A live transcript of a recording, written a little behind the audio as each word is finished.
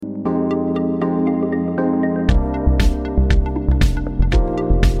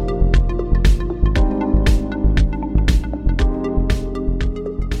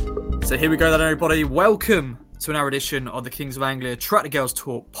Here we go then, everybody. Welcome to another edition of the Kings of Anglia Track the Girls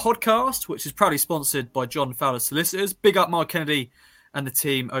Talk podcast, which is proudly sponsored by John Fowler Solicitors. Big up Mark Kennedy and the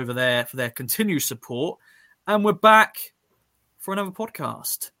team over there for their continued support. And we're back for another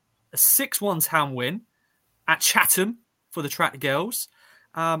podcast. A 6-1 town win at Chatham for the Track the Girls.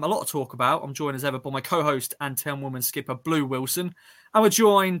 A lot to talk about. I'm joined as ever by my co-host and town woman skipper Blue Wilson. And we're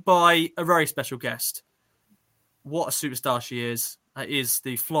joined by a very special guest. What a superstar she is. That is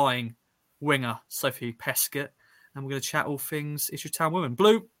the flying winger, Sophie Peskett. And we're going to chat all things Issue Town Women.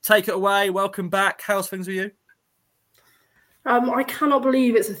 Blue, take it away. Welcome back. How's things with you? I cannot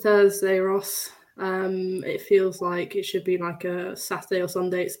believe it's a Thursday, Ross. It feels like it should be like a Saturday or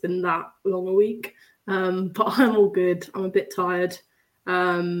Sunday. It's been that long a week. But I'm all good. I'm a bit tired.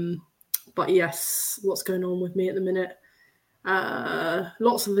 But yes, what's going on with me at the minute?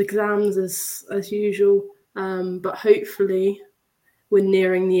 Lots of exams as usual. But hopefully we're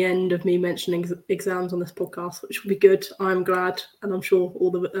nearing the end of me mentioning exams on this podcast, which will be good. I'm glad, and I'm sure all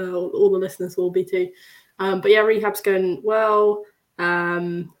the listeners will be too. But yeah, rehab's going well.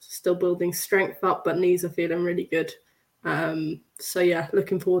 Still building strength up, but knees are feeling really good. So yeah,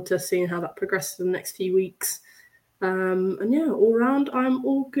 looking forward to seeing how that progresses in the next few weeks. And yeah, all round, I'm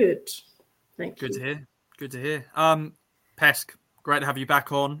all good. Thank you. Good to hear. Good to hear. Pesk, great to have you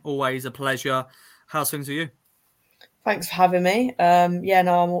back on. Always a pleasure. How's things with you? Thanks for having me. I'm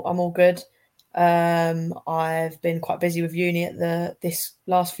all good. I've been quite busy with uni at this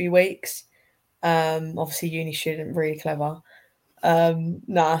last few weeks. Obviously uni student, really clever.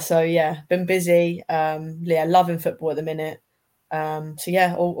 So yeah, been busy. Loving football at the minute. So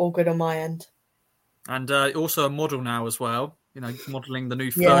yeah, all good on my end. And also a model now as well. You know, modelling the new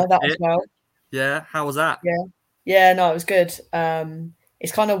third. Yeah, that as well. Yeah, how was that? Yeah, no, it was good.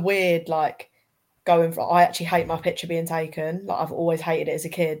 It's kind of weird, like I actually hate my picture being taken. Like I've always hated it as a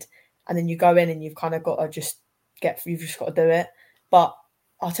kid. And then you go in and you've kind of got to you've just got to do it. But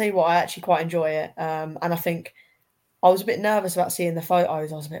I'll tell you what, I actually quite enjoy it. And I think I was a bit nervous about seeing the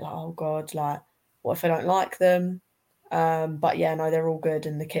photos. I was a bit like, oh God, like what if I don't like them? But yeah, no, they're all good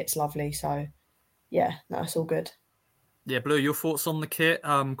and the kit's lovely. So yeah, no, it's all good. Yeah, Blue, your thoughts on the kit?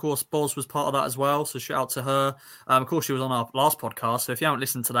 Of course, Boz was part of that as well, so shout out to her. Of course, she was on our last podcast, so if you haven't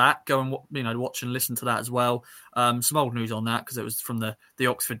listened to that, go and watch and listen to that as well. Some old news on that because it was from the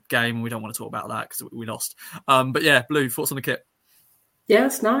Oxford game, and we don't want to talk about that because we lost. But yeah, Blue, thoughts on the kit? Yeah,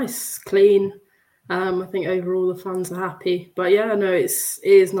 it's nice, clean. I think overall the fans are happy. But yeah, no, it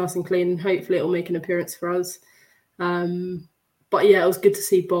is nice and clean. Hopefully it'll make an appearance for us. But yeah, it was good to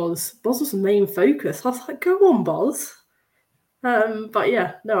see Boz. Boz was the main focus. I was like, go on, Boz. But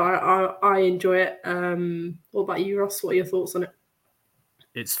yeah, no, I enjoy it. What about you, Ross? What are your thoughts on it?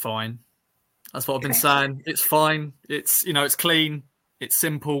 It's fine. That's what I've been saying. It's fine. It's it's clean. It's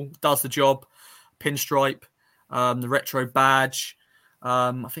simple. Does the job. Pinstripe, the retro badge.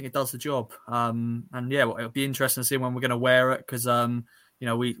 I think it does the job. And yeah, it'll be interesting to see when we're going to wear it because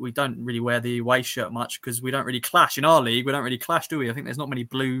we don't really wear the away shirt much because we don't really clash in our league. We don't really clash, do we? I think there's not many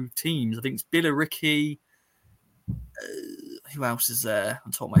blue teams. I think it's Billericay. Who else is there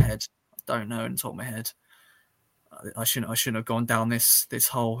on top of my head? I don't know on top of my head. I shouldn't have gone down this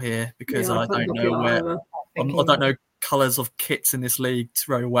hole here because I don't know where. I don't know colours of kits in this league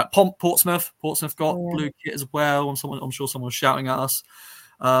very well. Portsmouth got blue kit as well. I'm sure someone's shouting at us.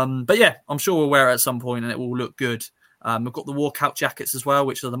 But yeah, I'm sure we'll wear it at some point and it will look good. We've got the walkout jackets as well,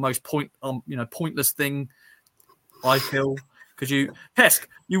 which are the most pointless thing I feel because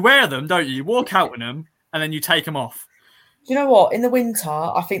you wear them, don't you? You walk out in them and then you take them off. Do you know what? In the winter,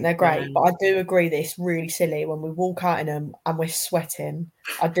 I think they're great, but I do agree that it's really silly when we walk out in them and we're sweating.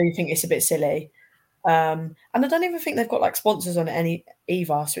 I do think it's a bit silly. And I don't even think they've got like sponsors on it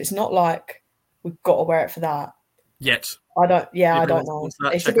either. So it's not like we've got to wear it for that. Yet. I don't know.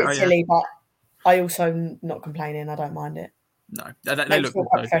 It's a bit silly, but I also not complaining. I don't mind it. No, they look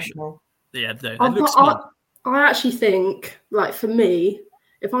quite professional. Yeah, they look smart. I actually think, like for me,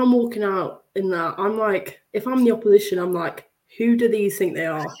 if I'm walking out in that, I'm like, if I'm the opposition, I'm like, who do these think they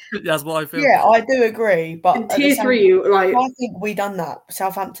are? That's what I feel. Yeah, I do agree. But in tier 3, like, I think we done that.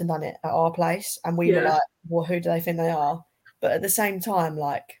 Southampton done it at our place, and we were like, well, who do they think they are? But at the same time,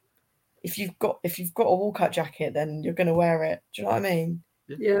 like, if you've got a walkout jacket, then you're going to wear it. Do you know what I mean?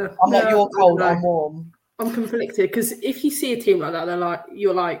 Yeah. I'm like, you're cold, I'm warm. I'm conflicted because if you see a team like that,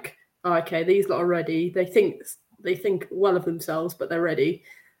 you're like, oh, okay, these lot are ready. They think well of themselves, but they're ready.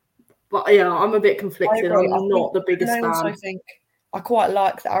 But yeah, I'm a bit conflicted. I'm not the biggest fan. I also think I quite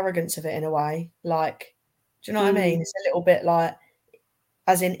like the arrogance of it in a way. Like, do you know what I mean? It's a little bit like,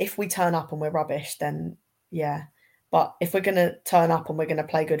 as in, if we turn up and we're rubbish, then yeah. But if we're going to turn up and we're going to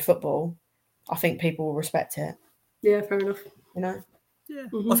play good football, I think people will respect it. Yeah, fair enough. You know? Yeah,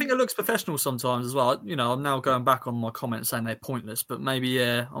 I think it looks professional sometimes as well. You know, I'm now going back on my comments saying they're pointless, but maybe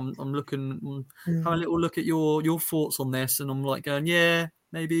I'm looking, having a little look at your thoughts on this, and I'm like going, yeah,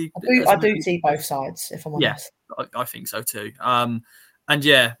 maybe. I do see both sides, if I'm honest. Yeah, I think so too. And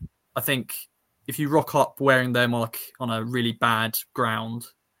yeah, I think if you rock up wearing them like on a really bad ground,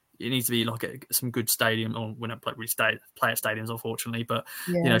 it needs to be like some good stadium, or we don't play at stadiums, unfortunately. But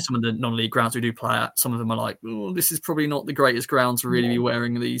you know, some of the non-league grounds we do play at, some of them are like, oh, this is probably not the greatest ground to really be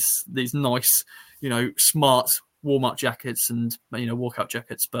wearing these nice, you know, smart warm-up jackets and, you know, walkout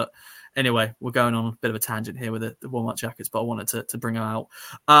jackets. But anyway, we're going on a bit of a tangent here with the warm-up jackets, but I wanted to bring them out.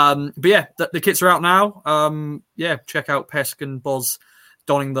 But yeah, the kits are out now. Yeah, check out Peskett and Boz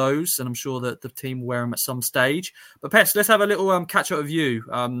donning those, and I'm sure that the team will wear them at some stage. But Peskett, let's have a little catch up with you.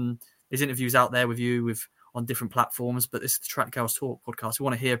 There's interviews out there with you on different platforms, but this is the Track Girls Talk podcast. We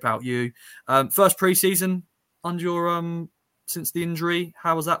want to hear about you. First pre-season under your since the injury.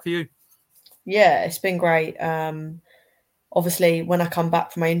 How was that for you? Yeah, it's been great. Obviously, when I come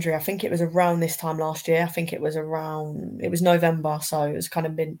back from my injury, I think it was around this time last year. I think it was November, so it was kind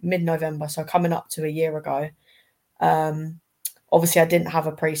of mid-November, so coming up to a year ago. Obviously, I didn't have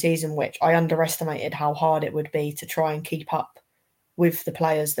a pre-season, which I underestimated how hard it would be to try and keep up with the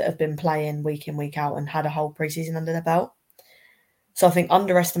players that have been playing week in, week out and had a whole pre-season under their belt. So I think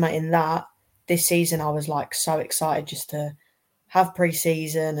underestimating that, this season I was like so excited just to have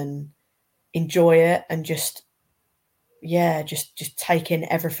pre-season and enjoy it and just take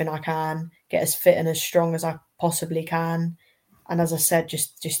in everything I can, get as fit and as strong as I possibly can. And as I said,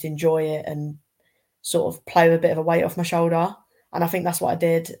 just enjoy it and sort of play with a bit of a weight off my shoulder. And I think that's what I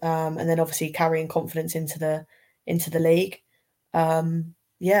did. And then obviously carrying confidence into the league. I'm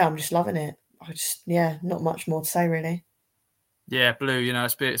just loving it. Not much more to say really. Yeah, Blue, you know,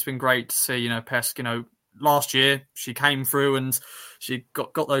 it's been great to see, you know, Peskett, you know, last year she came through and she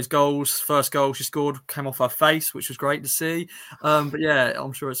got those goals. First goal she scored came off her face, which was great to see. But yeah,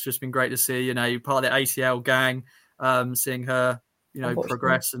 I'm sure it's just been great to see, you know, you're part of the ACL gang, seeing her, you know,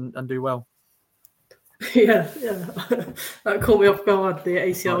 progress and do well. Yeah. That caught me off guard, the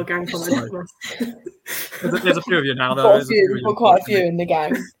ACL gang comment. There's a few of you now, though. We've got quite a few in the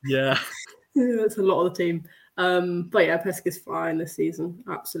gang. Yeah, that's a lot of the team. But yeah, Peskett's flying this season,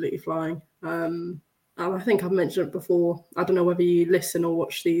 absolutely flying. And I think I've mentioned it before. I don't know whether you listen or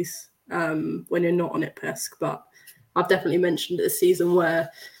watch these when you're not on it, Peskett, but I've definitely mentioned it this season where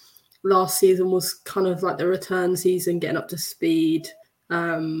last season was kind of like the return season, getting up to speed.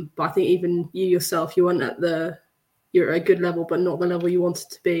 But I think even you yourself, you weren't you're at a good level, but not the level you wanted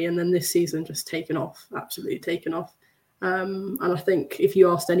to be. And then this season just taken off, absolutely taken off. And I think if you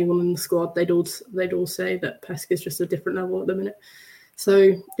asked anyone in the squad, they'd all say that Peskett is just a different level at the minute.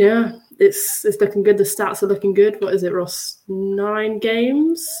 So yeah, it's looking good. The stats are looking good. What is it, Ross? 9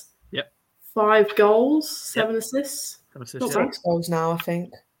 games. Yep. 5 goals, 7 assists. 6 goals now, I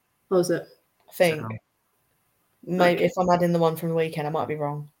think. What was it? I think. Maybe if I'm adding the one from the weekend, I might be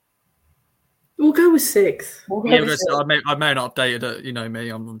wrong. We'll go with 6. I may not updated it. You know me,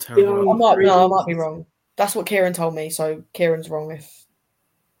 I'm terrible. Yeah, I might be wrong. That's what Kieran told me, so Kieran's wrong if...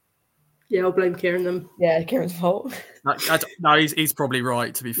 Yeah, I'll blame Kieran then. Yeah, Kieran's fault. No, he's probably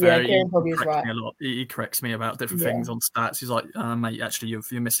right, to be fair. Yeah, Kieran probably is right. Me a lot. He corrects me about different things on stats. He's like, mate, actually,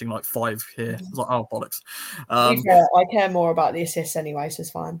 you're missing like 5 here. I was like, oh, bollocks. I care more about the assists anyway, so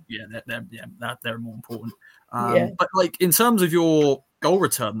it's fine. Yeah, they're more important. But like in terms of your goal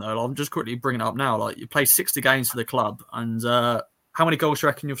return, though, I'm just quickly bringing it up now. Like you play 60 games for the club, and how many goals do you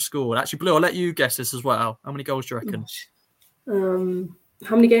reckon you've scored? Actually, Blue, I'll let you guess this as well. How many goals do you reckon?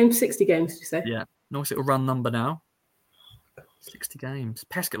 How many games? 60 games, did you say? Yeah, nice little run number now. 60 games.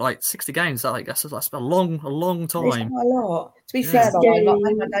 Peskett, like 60 games. That's a long time. It's quite a lot. To be fair, though, I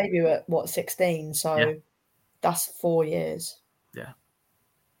made my debut at 16, so that's 4 years. Yeah.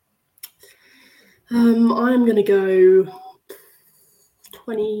 I'm going to go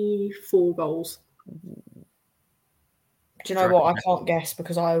 24 goals. Do you know what? I can't guess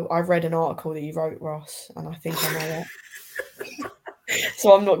because I read an article that you wrote, Ross, and I think I know it.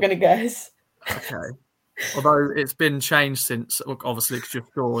 So I'm not going to guess. Okay. Although it's been changed since, obviously, because you've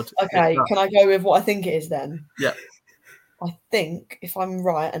scored. Okay, can I go with what I think it is then? Yeah. I think, if I'm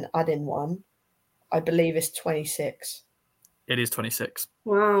right and add in one, I believe it's 26. It is 26.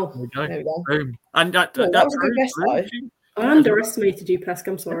 Wow. There we go. Boom. And that was a good guess, though. I underestimated you, Peskett.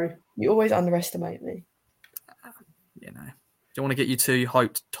 I'm sorry. You always underestimate me. You know, don't want to get you too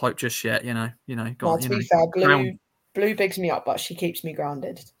hyped just yet. You know. To be fair, Blue Blue bigs me up, but she keeps me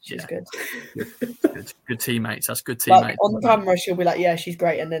grounded. She's good. Good teammates. That's good Like, teammates. on camera, she'll be like, yeah, she's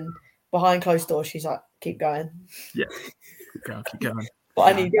great. And then behind closed doors, she's like, keep going. Yeah. Keep going. But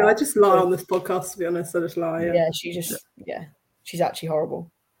I need I just lie on this podcast, to be honest. I just lie. Yeah, she's actually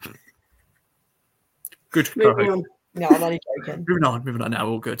horrible. Good. Moving on. No, I'm only joking. Moving on now.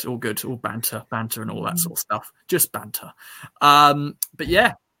 All good. All banter and all that sort of stuff. Just banter. But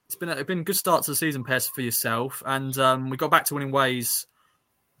yeah, it's been a good start to the season, Pez, for yourself. And we got back to winning ways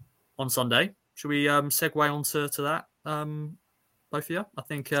on Sunday. Should we segue onto that, both of you? I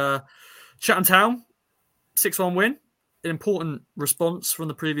think Chatham Town, 6-1 win. An important response from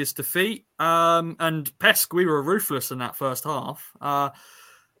the previous defeat. And Peskett, we were ruthless in that first half.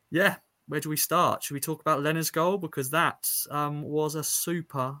 Where do we start? Should we talk about Lena's goal? Because that was a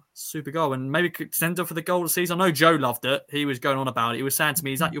super, super goal. And maybe contender for the goal of the season. I know Joe loved it. He was going on about it. He was saying to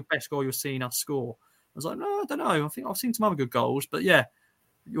me, is that your best goal you're seeing us score? I was like, no, I don't know. I think I've seen some other good goals. But yeah,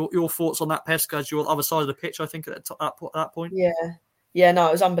 your thoughts on that, Peskett, as you're on the other side of the pitch, I think, at that point? Yeah, no,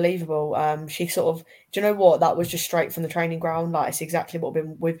 it was unbelievable. She sort of, do you know what? That was just straight from the training ground. Like, it's exactly what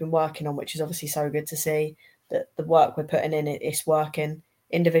we've been working on, which is obviously so good to see that the work we're putting in, it's working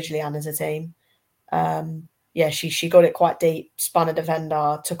individually and as a team. She got it quite deep, spun a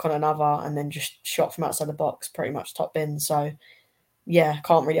defender, took on another, and then just shot from outside the box, pretty much top bin. So, yeah,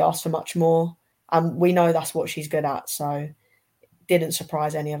 can't really ask for much more. And we know that's what she's good at. So, it didn't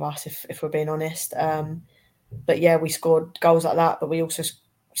surprise any of us, if we're being honest. But yeah, we scored goals like that, but we also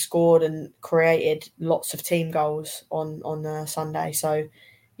scored and created lots of team goals on Sunday. So,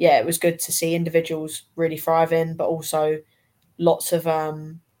 yeah, it was good to see individuals really thriving, but also lots of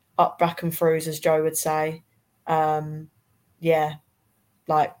up, back and throughs, as Joe would say.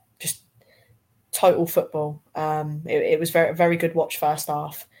 Just total football. It was very, very good watch first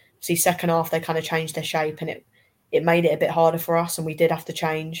half. See, second half, they kind of changed their shape and it made it a bit harder for us, and we did have to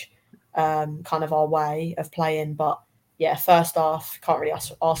change kind of our way of playing. But yeah, first half, can't really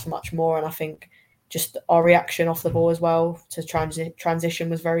ask for much more. And I think just our reaction off the ball as well to transition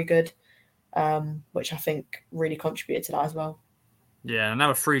was very good, which I think really contributed to that as well. Yeah,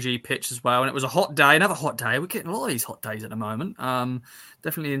 another 3G pitch as well. And it was a hot day, another hot day. We're getting a lot of these hot days at the moment.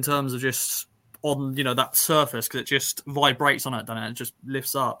 Definitely in terms of just on, that surface, because it just vibrates on it, doesn't it? It just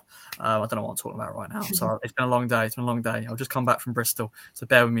lifts up. I don't know what I'm talking about right now. I'm sorry. It's been a long day. I've just come back from Bristol. So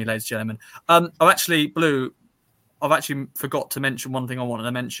bear with me, ladies and gentlemen. I've actually forgot to mention one thing I wanted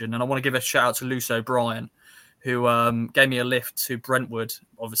to mention, and I want to give a shout out to Luce O'Brien, who gave me a lift to Brentwood,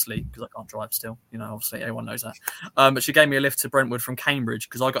 obviously, because I can't drive still. Obviously, everyone knows that. But she gave me a lift to Brentwood from Cambridge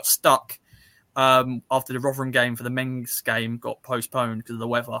because I got stuck after the Rotherham game for the men's game got postponed because of the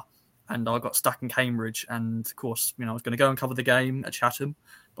weather. And I got stuck in Cambridge. And, of course, I was going to go and cover the game at Chatham,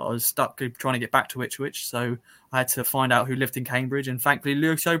 but I was stuck trying to get back to Ipswich. So I had to find out who lived in Cambridge. And, thankfully,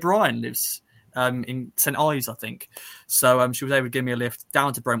 Luce O'Brien lives in St Ives, I think. So she was able to give me a lift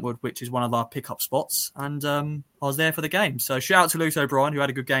down to Brentwood, which is one of our pickup spots. And I was there for the game. So shout out to Luce O'Brien, who had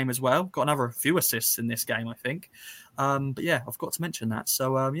a good game as well. Got another few assists in this game, I think. But yeah, I've got to mention that.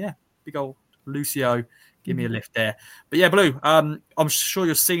 So big old Lucio, give me a lift there. But yeah, Blue, I'm sure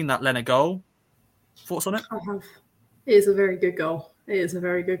you've seen that Lena goal. Thoughts on it? I have. It is a very good goal. Like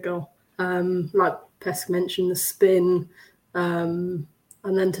Peskett mentioned, the spin, and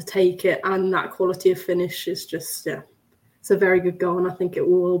then to take it and that quality of finish is just, it's a very good goal. And I think it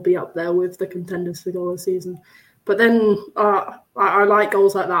will be up there with the contenders for goal of the season. But then I like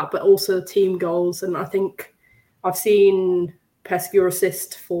goals like that, but also team goals. And I think I've seen Peskett, your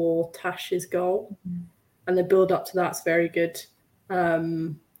assist for Tash's goal, and the build up to that's very good.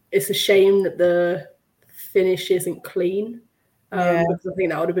 It's a shame that the finish isn't clean. Because I think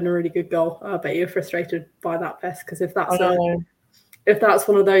that would have been a really good goal. I bet you're frustrated by that, Peskett, because if that's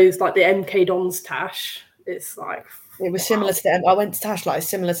one of those, like the MK Dons Tash, it's like... It was similar to I went to Tash, like,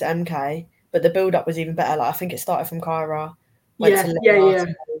 similar to MK, but the build-up was even better. Like, I think it started from Kyra.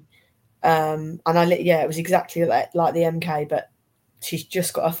 And it was exactly like the MK, but she's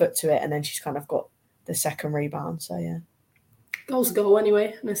just got her foot to it, and then she's kind of got the second rebound, so yeah. Goal's a goal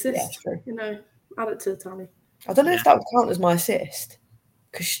anyway, an assist. Yeah, it's true. Add it to the tally. I don't know if that would count as my assist,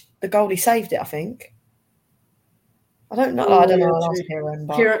 because the goalie saved it, I think. I don't know. I don't know. I'll ask Kieran.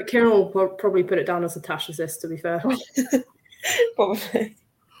 But... Kieran will probably put it down as a Tash assist, to be fair. Probably.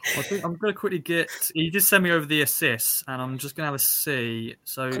 I think I'm going to quickly get... You just send me over the assists, and I'm just going to have a see.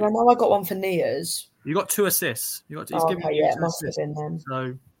 So I know I got one for Nia's. You got 2 assists. He's given you it 2 must assists. Have been then.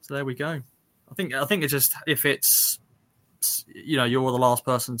 So there we go. I think it's just if it's you're the last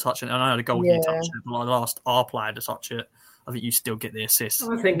person touching it. I know the goalkeeper touched it, but the last R player to touch it, I think you still get the assist.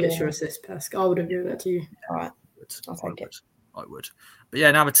 I think it's your assist, Peskett. I would have given it to you. All right. I'll take it. I would. But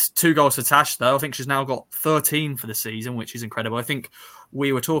yeah, now it's 2 goals for Tash, though. I think she's now got 13 for the season, which is incredible. I think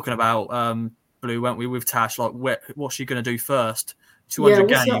we were talking about, Blue, weren't we, with Tash, like, what's she going to do first? 200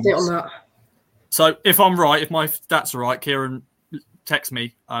 what's games. the update on that? So if I'm right, if my stats are right, Kieran, text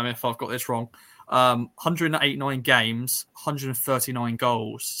me if I've got this wrong. 189 games, 139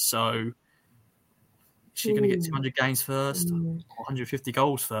 goals. So is she going to get 200 games first? 150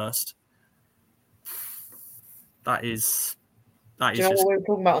 goals first? That is... Do you know what we were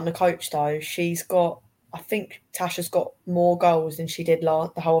talking about on the coach, though? I think Tasha's got more goals than she did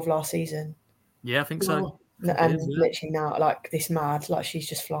the whole of last season. Yeah, I think so. And literally now, like, this mad, like, she's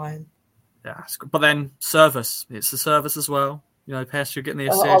just flying. Yeah, but then service. It's the service as well. You know, Peskett, you're getting the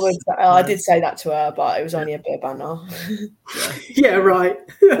assist. I did say that to her, but it was only a bit of banter. Yeah, right.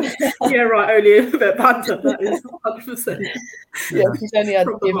 Yeah, right. Only a bit of banter. That is 100%. Yeah, she's only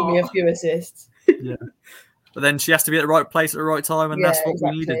given me a few assists. Yeah. But then she has to be at the right place at the right time, and that's what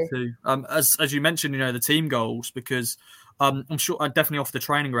we needed to. As you mentioned, you know, the team goals, because I'm sure, definitely off the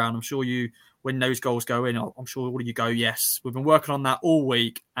training ground, I'm sure when those goals go in, I'm sure all of you go, yes, we've been working on that all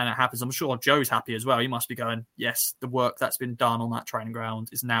week, and it happens. I'm sure Joe's happy as well. He must be going, yes, the work that's been done on that training ground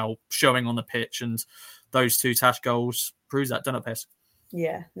is now showing on the pitch, and those 2 Tash goals proves that, don't it, Peskett?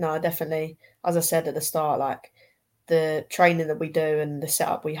 Yeah, no, definitely. As I said at the start, like, the training that we do and the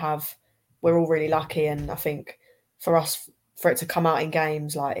setup we have, we're all really lucky, and I think for it to come out in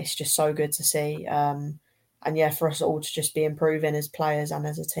games, like, it's just so good to see. And yeah, for us all to just be improving as players and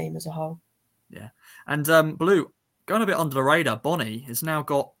as a team as a whole. Yeah. And Blue, going a bit under the radar, Bonnie has now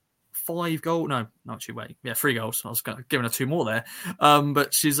got 5 goals. No, not actually, wait. Yeah, 3 goals. I was giving her 2 more there.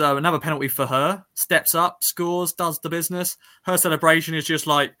 But she's another penalty for her. Steps up, scores, does the business. Her celebration is just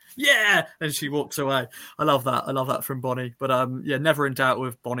like, yeah! And she walks away. I love that. I love that from Bonnie. But yeah, never in doubt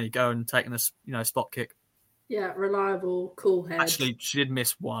with Bonnie going and taking this, spot kick. Yeah, reliable, cool head. Actually, she did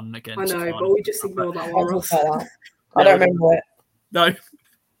miss one against. I know, but we just ignored that one. I don't remember it. No.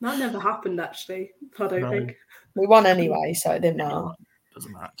 That never happened, actually. I don't think. We won anyway, so it didn't matter.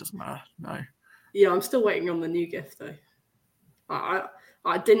 Doesn't matter. No. Yeah, I'm still waiting on the new gift, though.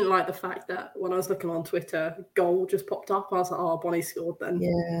 I didn't like the fact that when I was looking on Twitter, goal just popped up. I was like, oh, Bonnie scored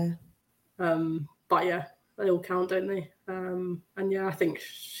then. Yeah. But yeah, they all count, don't they? And yeah, I think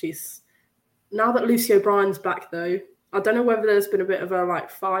she's... Now that Lucy O'Brien's back, though, I don't know whether there's been a bit of a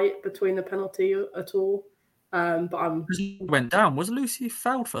fight between the penalty at all. But went down. Was Lucy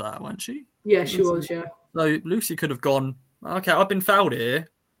fouled for that, wasn't she? Yeah, she was. Yeah. So Lucy could have gone, okay, I've been fouled here.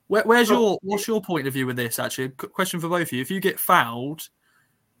 What's your point of view with this? Actually, question for both of you: if you get fouled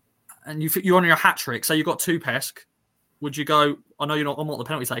and you're on your hat trick, say you got 2 Peskett, would you go? I know I'm not the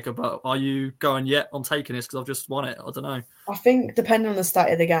penalty taker, but are you going? Yeah, I'm taking this because I've just won it. I don't know. I think depending on the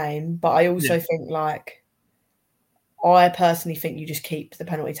state of the game, but I also think I personally think you just keep the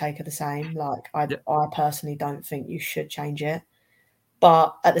penalty taker the same. I personally don't think you should change it.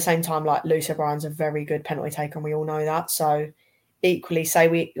 But at the same time, Lucy O'Brien's a very good penalty taker, and we all know that. So equally,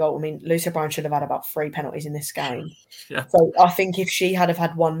 Lucy O'Brien should have had about 3 penalties in this game. Yeah. So I think if she had have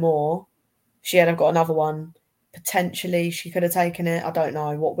had one more, she had have got another one. Potentially, she could have taken it. I don't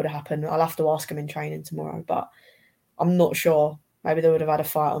know what would have happened. I'll have to ask him in training tomorrow, but I'm not sure. Maybe they would have had a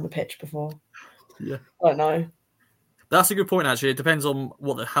fight on the pitch before. Yeah. I don't know. That's a good point, actually. It depends on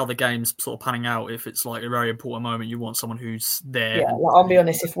how the game's sort of panning out. If it's a very important moment, you want someone who's there. Yeah, I'll be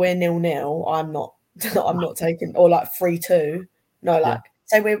honest. If we're 0-0, I'm not taking, or 3-2. No,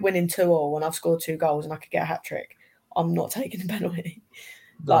 say we're winning 2-2 and I've scored 2 goals and I could get a hat trick. I'm not taking the penalty.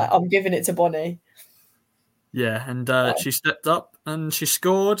 I'm giving it to Bonnie. Yeah, and she stepped up and she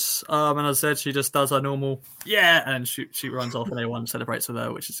scored. And as I said, she just does her normal, and she runs off and everyone celebrates with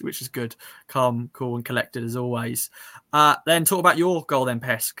her, which is good. Calm, cool, and collected as always. Then talk about your goal then,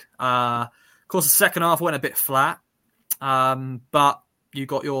 Peskett. Of course, the second half went a bit flat, but you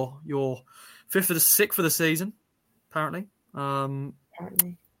got your 5th or 6th for the season, apparently.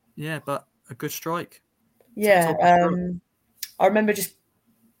 Apparently. Yeah, but a good strike. Yeah, I remember just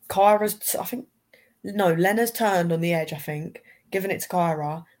Kyra's, Lena's turned on the edge, I think, giving it to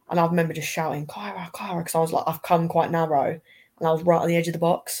Kyra, and I remember just shouting, Kyra, because I was I've come quite narrow, and I was right on the edge of the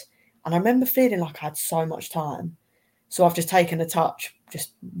box, and I remember feeling like I had so much time, so I've just taken a touch,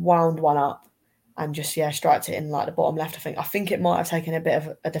 just wound one up, and just, striked it in the bottom left, I think it might have taken a bit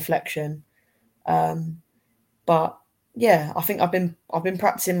of a deflection, but yeah, I think I've been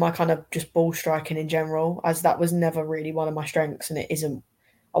practicing my kind of just ball striking in general, as that was never really one of my strengths, and it isn't,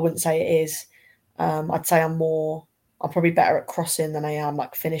 I wouldn't say it is. I'd say I'm probably better at crossing than I am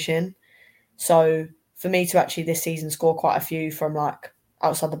finishing. So for me to actually this season score quite a few from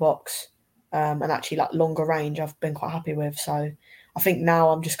outside the box, and actually like longer range I've been quite happy with. So I think now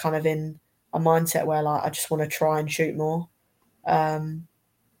I'm just kind of in a mindset where like I just want to try and shoot more.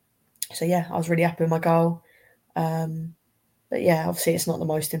 So yeah, I was really happy with my goal. But yeah, obviously it's not the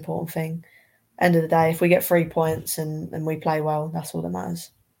most important thing. End of the day, if we get 3 points and we play well, that's all that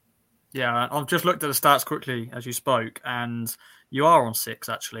matters. Yeah, I've just looked at the stats quickly as you spoke, and you are on 6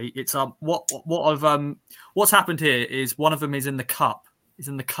 actually. It's what's happened here is one of them is in the cup. He's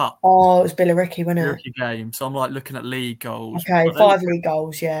in the cup. Oh, it was Billericay, wasn't it? Billericay game. So I'm like looking at league goals. Okay, 5 league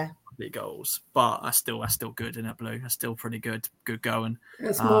goals, yeah. League goals, but that's still good, isn't it, Blue? That's still pretty good going.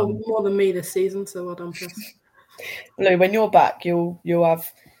 It's more than me this season, so well done, Pess. Blue, when you're back, you'll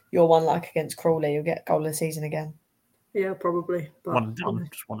have your one like against Crawley. You'll get goal of the season again. Yeah, probably. But, one and done.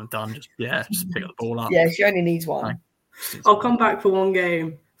 Just one and done. Just pick up the ball up. Yeah, she only needs one. I'll come back for one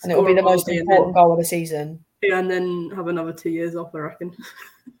game. And it'll be the most important goal of the season. Yeah, and then have another 2 years off, I reckon.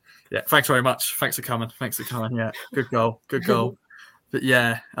 Yeah, thanks very much. Thanks for coming. Yeah, good goal. But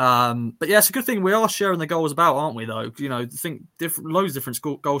yeah, it's a good thing we are sharing the goals about, aren't we? Though, you know, I think loads of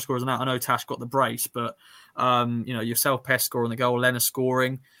different goal scorers now. I know Tash got the brace, but you know, yourself, Pest scoring the goal, Lena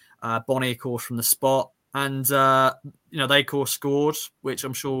scoring, Bonnie, of course, from the spot, and you know, they of course scored, which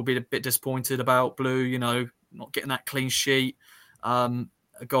I'm sure will be a bit disappointed about. Blue, you know, not getting that clean sheet.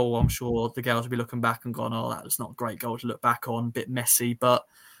 A goal, I'm sure the girls will be looking back and going, "Oh, that was not a great goal to look back on, a bit messy," but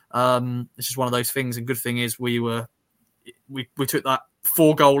it's just one of those things. And good thing is we took that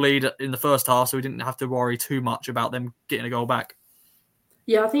 4-goal lead in the first half, so we didn't have to worry too much about them getting a goal back.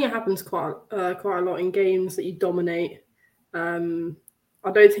 Yeah, I think it happens quite a lot in games that you dominate.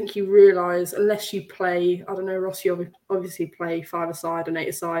 I don't think you realise, unless you play, I don't know, Ross, you obviously play 5-a-side and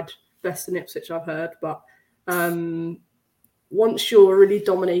 8-a-side, best in Ipswich, I've heard, but once you're really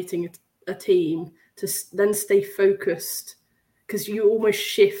dominating a team, to then stay focused, because you almost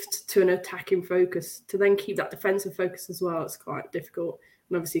shift to an attacking focus, to then keep that defensive focus as well. It's quite difficult.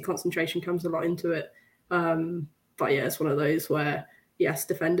 And obviously concentration comes a lot into it. But yeah, it's one of those where, yes,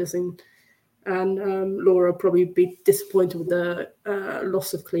 defenders and Laura probably be disappointed with the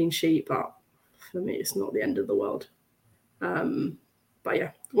loss of clean sheet, but for me, it's not the end of the world. But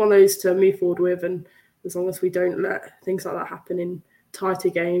yeah, one of those to move forward with, and as long as we don't let things like that happen in tighter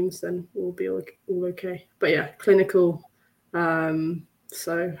games, then we'll be all okay. But yeah, clinical.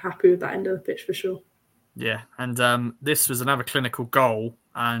 So happy with that end of the pitch for sure. Yeah, and this was another clinical goal,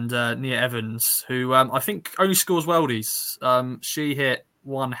 and Nia Evans, who I think only scores worldies. She hit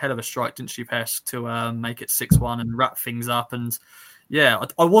one hell of a strike, didn't she, Pest, to make it 6-1 and wrap things up. And yeah,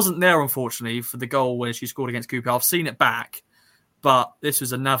 I wasn't there, unfortunately, for the goal where she scored against Cooper. I've seen it back, but this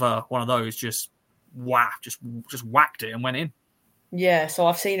was another one of those just whacked it and went in. Yeah, so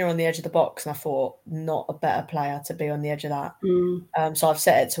I've seen her on the edge of the box and I thought, not a better player to be on the edge of that. So I've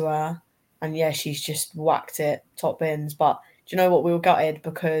set it to her and yeah, she's just whacked it, top bins. But do you know what? We were gutted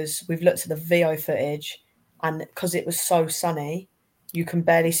because we've looked at the VO footage and because it was so sunny, you can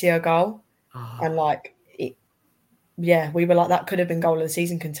barely see her goal. And we were like, that could have been goal of the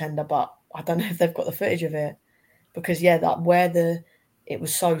season contender, but I don't know if they've got the footage of it. Because yeah, it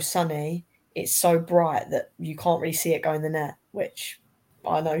was so sunny, it's so bright that you can't really see it go in the net, which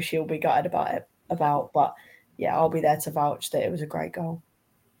I know she'll be gutted about. But yeah, I'll be there to vouch that it was a great goal.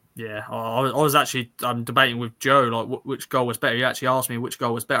 Yeah, I was actually debating with Joe, like which goal was better. He actually asked me which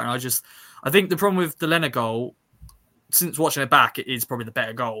goal was better. And I think the problem with the Lena goal, since watching it back, it is probably the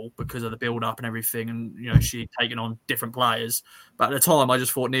better goal because of the build-up and everything. And, you know, she taking on different players. But at the time, I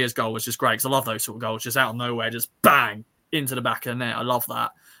just thought Nia's goal was just great because I love those sort of goals, just out of nowhere, just bang, into the back of the net. I love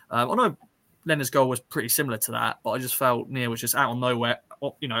that. I know Lena's goal was pretty similar to that, but I just felt Nia was just out of nowhere,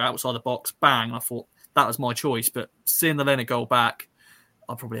 you know, outside the box, bang. And I thought that was my choice. But seeing the Lena goal back,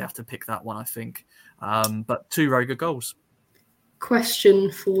 I'll probably have to pick that one, I think. But 2 very good goals.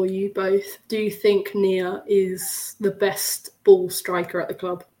 Question for you both. Do you think Nia is the best ball striker at the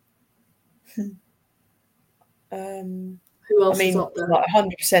club? Who else is up there? Like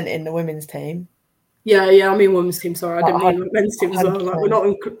 100% in the women's team. Yeah. I mean women's team. Sorry, I didn't mean men's team as well.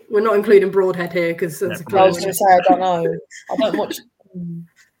 Like, we're not including Broadhead here because I was going to say I don't know. I don't watch.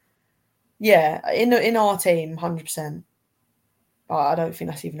 Yeah, in our team, 100%. I don't think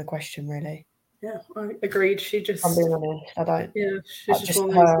that's even a question, really. Yeah, I agreed. She just. I'm being honest. I don't. Yeah, she's just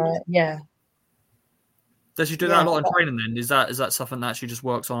one yeah. Does she do that a lot in training then? Is that something that she just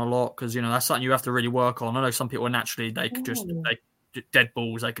works on a lot? Because, you know, that's something you have to really work on. I know some people naturally, they could just, dead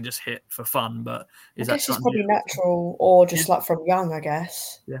balls, they can just hit for fun, but I guess it's probably natural or just like from young, I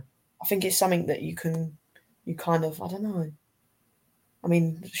guess. Yeah. I think it's something that you kind of, I don't know. I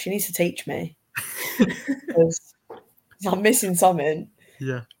mean, she needs to teach me because I'm missing something.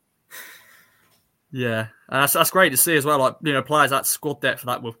 Yeah. Yeah, and that's great to see as well. Like, players, that squad depth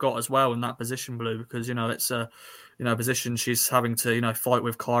that we've got as well in that position, Blue, because it's a position she's having to fight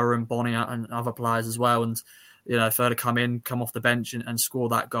with Kyra and Bonnie and other players as well, and for her to come off the bench and score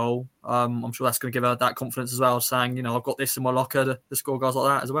that goal, I'm sure that's going to give her that confidence as well, saying I've got this in my locker to score goals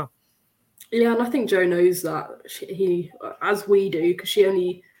like that as well. Yeah, and I think Joe knows that he, as we do, because she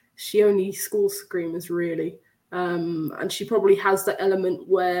only scores screamers really, and she probably has that element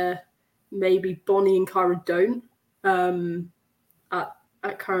where maybe Bonnie and Kyra don't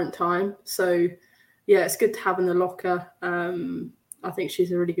at current time. So yeah, it's good to have in the locker. I think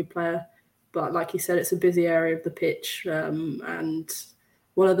she's a really good player, but like you said, it's a busy area of the pitch, and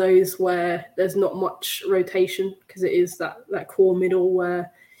one of those where there's not much rotation because it is that core middle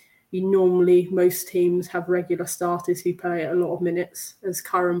where most teams have regular starters who play a lot of minutes, as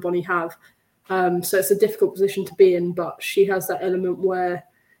Kyra and Bonnie have. So it's a difficult position to be in, but she has that element where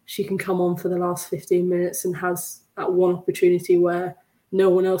she can come on for the last 15 minutes and has that one opportunity where no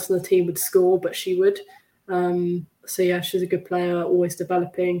one else on the team would score, but she would. So yeah, she's a good player, always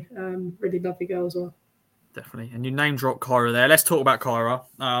developing. Really lovely girl as well. Definitely. And you name drop Kyra there. Let's talk about Kyra.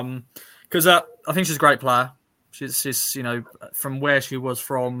 Because I think she's a great player. She's from where she was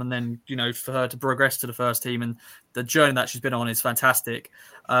from, and then for her to progress to the first team and the journey that she's been on is fantastic.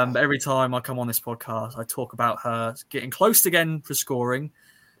 Every time I come on this podcast, I talk about her getting close again for scoring.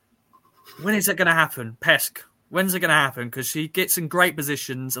 When is it going to happen, Pesk? When's it going to happen? Because she gets in great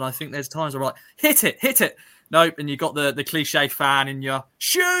positions, and I think there's times where I'm like, hit it. Nope, and you got the cliche fan in your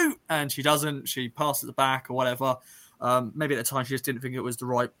shoot, and she doesn't. She passes it back or whatever. Maybe at the time she just didn't think it was the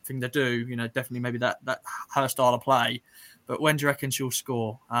right thing to do. Definitely maybe that her style of play. But when do you reckon she'll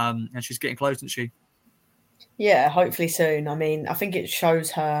score? And she's getting close, isn't she? Yeah, hopefully soon. I mean, I think it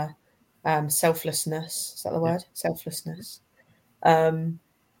shows her selflessness. Is that the word? Selflessness.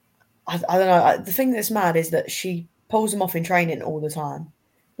 I don't know. The thing that's mad is that she pulls them off in training all the time.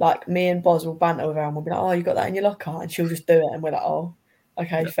 Like, me and Boz will banter with her and we'll be like, oh, you got that in your locker? And she'll just do it. And we're like, oh,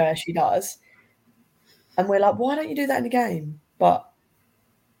 okay, fair, she does. And we're like, why don't you do that in the game? But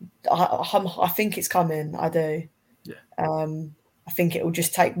I think it's coming. I do. Yeah. I think it will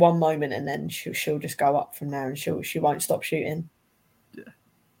just take one moment and then she'll just go up from there and she won't stop shooting. Yeah.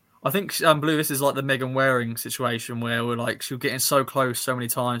 I think, Blue, this is like the Megan Waring situation where we're like, she'll get in so close so many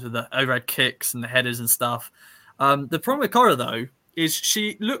times with the overhead kicks and the headers and stuff. The problem with Kyra, though, is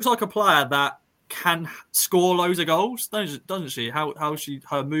she looks like a player that can score loads of goals, doesn't she? How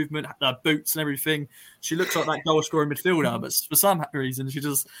her movement, her boots and everything. She looks like that goal scoring midfielder, but for some reason she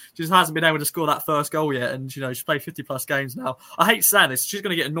just hasn't been able to score that first goal yet. And she's played 50 plus games now. I hate saying this. She's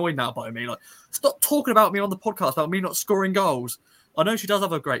going to get annoyed now by me. Like, stop talking about me on the podcast about me not scoring goals. I know she does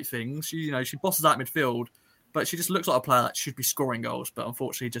other great things. She bosses out midfield, but she just looks like a player that should be scoring goals, but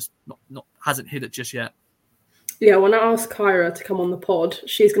unfortunately just not hasn't hit it just yet. Yeah, when I asked Kyra to come on the pod,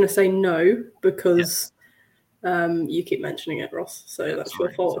 she's going to say no because you keep mentioning it, Ross. So that's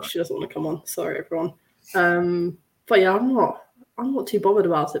your fault if she doesn't want to come on. Sorry, everyone. But yeah, I'm not too bothered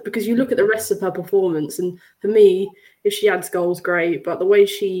about it because you look at the rest of her performance, and for me, if she adds goals, great. But the way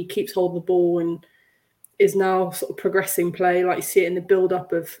she keeps hold of the ball and is now sort of progressing play, like you see it in the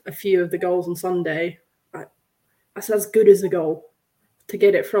build-up of a few of the goals on Sunday, that's as good as a goal. To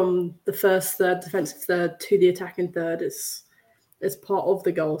get it from the first third, defensive third, to the attacking third is part of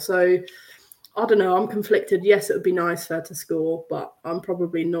the goal. So I don't know. I'm conflicted. Yes, it would be nice for her to score, but I'm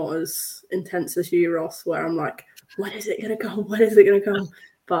probably not as intense as you, Ross, where I'm like, when is it going to come? When is it going to come?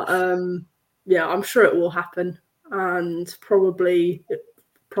 But yeah, I'm sure it will happen, and probably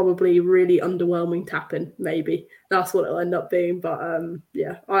really underwhelming tapping. Maybe that's what it'll end up being. But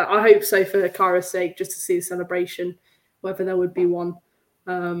yeah, I hope so for Kyra's sake, just to see the celebration, whether there would be one.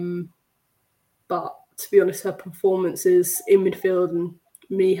 But to be honest, her performances in midfield, and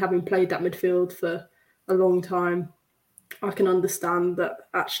me having played that midfield for a long time, I can understand that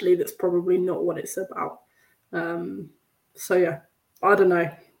actually that's probably not what it's about. So yeah, I don't know.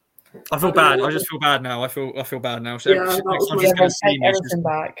 I feel bad. I just feel bad now. I feel bad now. So Yeah, next time she's going to see me, everything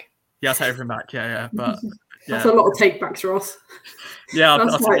back. Yeah, I'll take everything back. Yeah. But that's a lot of take backs, Ross. Yeah,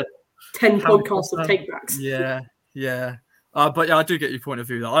 that's like 10 podcasts of take backs. Yeah. But yeah, I do get your point of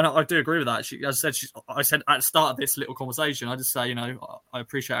view. I do agree with that. As I said at the start of this little conversation, I just say, I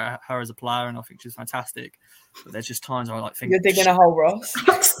appreciate her as a player, and I think she's fantastic. But there's just times where I think you're digging a hole, Ross.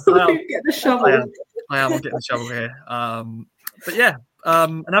 Get the shovel. I am. I'm getting the shovel here. But yeah,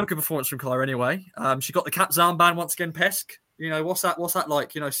 another good performance from Kyra anyway. She got the cap's armband once again, Pesk. What's that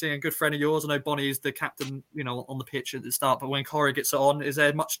like? Seeing a good friend of yours. I know Bonnie is the captain, on the pitch at the start, but when Kyra gets it on, is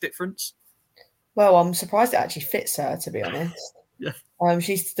there much difference? Well, I'm surprised it actually fits her, to be honest.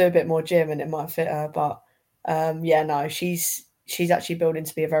 She needs to do a bit more gym and it might fit her. But no, she's actually building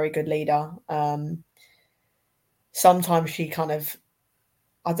to be a very good leader. Sometimes she kind of,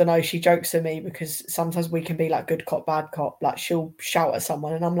 I don't know, she jokes at me because sometimes we can be like good cop, bad cop. Like she'll shout at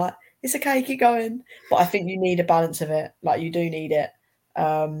someone and I'm like, it's okay, keep going. But I think you need a balance of it. Like you do need it.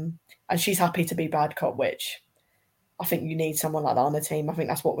 And she's happy to be bad cop, which I think you need someone like that on the team. I think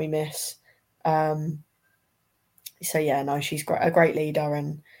that's what we miss. So yeah, no, she's a great leader,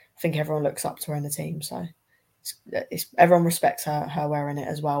 and I think everyone looks up to her in the team. So everyone respects her wearing it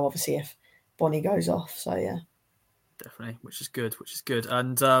as well. Obviously, if Bonnie goes off, so yeah, definitely, which is good.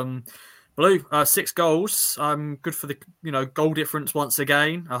 And Blue, 6 goals. Good for the goal difference once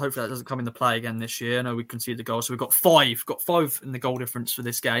again. I hope that doesn't come into play again this year. I know we conceded the goal, so we've got 5. Got 5 in the goal difference for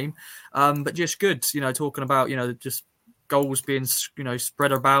this game. But just good, talking about just goals being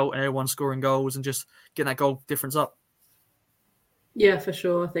spread about and everyone scoring goals and just getting that goal difference up. Yeah, for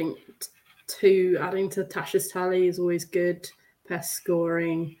sure. I think 2 adding to Tash's tally is always good. Pest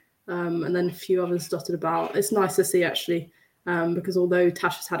scoring, and then a few others dotted about. It's nice to see actually, because although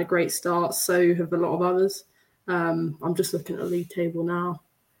Tash has had a great start, so have a lot of others. I'm just looking at the league table now.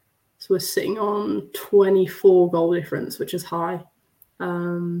 So we're sitting on 24 goal difference, which is high.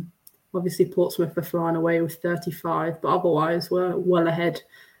 Obviously, Portsmouth are flying away with 35, but otherwise we're well ahead.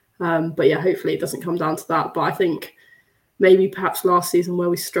 But yeah, hopefully it doesn't come down to that. But I think maybe perhaps last season where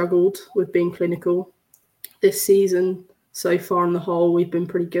we struggled with being clinical, this season so far on the whole we've been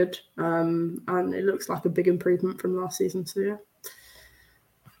pretty good, and it looks like a big improvement from last season. So yeah,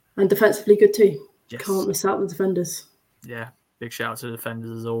 and defensively good too. Yes. Can't miss out the defenders. Yeah. Big shout out to the defenders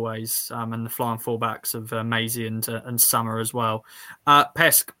as always, and the flying fullbacks of Maisie and Summer as well.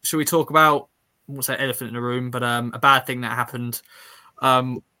 Pesk, should we talk about, I won't say elephant in the room, but a bad thing that happened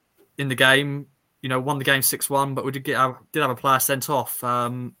in the game? Won the game 6-1, but we did have a player sent off.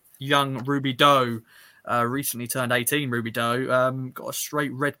 Young Ruby Doe, recently turned 18. Ruby Doe got a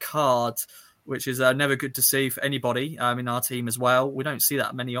straight red card, which is never good to see for anybody in our team as well. We don't see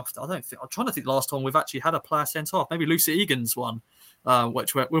that many often. I'm trying to think last time we've actually had a player sent off. Maybe Lucy Egan's one,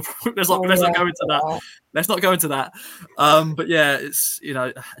 which let's not go into that. Let's not go into that. But yeah, it's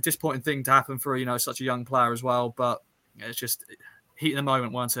a disappointing thing to happen for such a young player as well. But it's just heat in the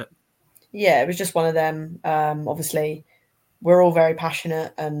moment, wasn't it? Yeah, it was just one of them. Obviously, we're all very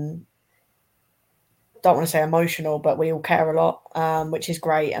passionate and don't want to say emotional, but we all care a lot, which is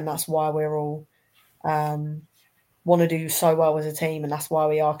great. And that's why we're all want to do so well as a team. And that's why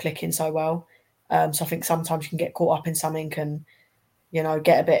we are clicking so well. So I think sometimes you can get caught up in something and,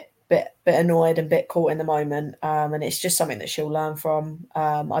 get a bit annoyed and a bit caught in the moment. And it's just something that she'll learn from.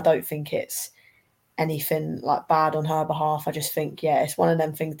 I don't think it's anything like bad on her behalf. I just think, it's one of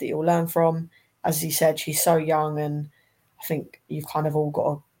them things that you'll learn from. As you said, she's so young, and I think you've kind of all got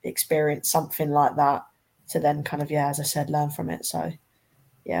to experience something like that to then kind of, as I said, learn from it. So,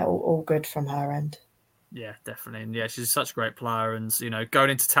 all good from her end. Yeah, definitely. And she's such a great player, and going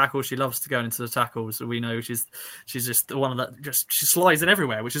into tackles, she loves to go into the tackles. So we know she's just the one that she slides in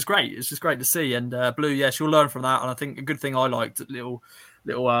everywhere, which is great. It's just great to see. And Blue, she'll learn from that. And I think a good thing I liked, little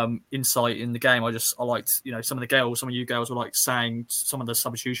insight in the game. I liked some of you girls were like saying some of the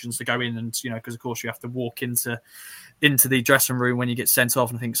substitutions to go in, and because of course you have to walk into the dressing room when you get sent off.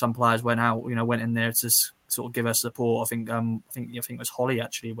 And I think some players went in there to sort of give us support. I think it was Holly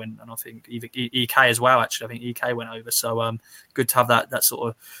actually went, and I think even EK as well. Actually, I think EK went over. So good to have that sort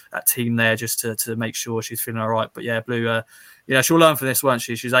of that team there just to make sure she's feeling all right. But yeah, Blue, she'll learn from this, won't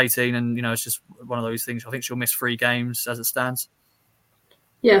she? She's 18, and it's just one of those things. I think she'll miss 3 games as it stands.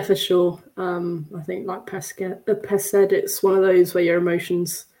 Yeah, for sure. I think like Pest said, it's one of those where your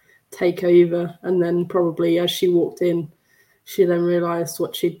emotions take over, and then probably as she walked in, she then realised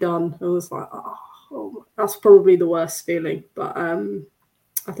what she'd done and was like, oh, that's probably the worst feeling. But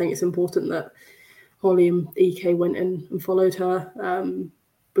I think it's important that Holly and EK went in and followed her,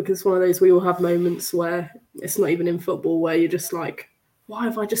 because one of those, we all have moments where it's not even in football where you're just like, why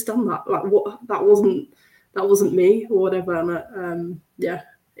have I just done that? Like, what? That wasn't me or whatever. And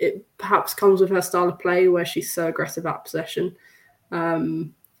it perhaps comes with her style of play where she's so aggressive at possession,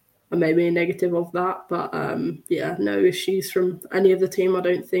 and maybe a negative of that. But no issues from any of the team. I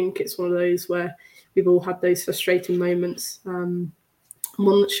don't think it's one of those where we've all had those frustrating moments. One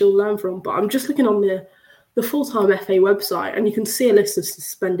that she'll learn from. But I'm just looking on the full-time FA website, and you can see a list of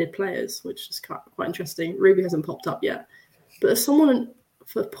suspended players, which is quite interesting. Ruby hasn't popped up yet, but there's someone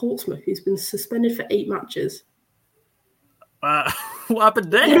for Portsmouth who's been suspended for 8 matches. What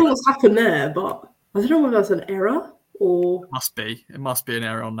happened there? I don't know what's happened there, but I don't know whether that's an error or... It must be an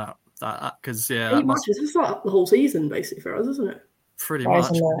error on that because, 8 matches, it's like the whole season, basically, for us, isn't it? Pretty That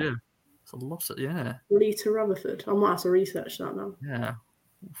is much. a lot. Yeah. It's a lot. Yeah. Lita Rutherford. I might have to research that now. Yeah.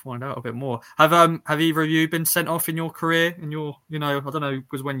 We'll find out a bit more. Have either of you been sent off in your career? In your, I don't know,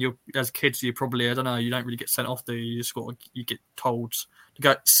 because when you're as kids, you probably, I don't know, you don't really get sent off, do you? You just you get told to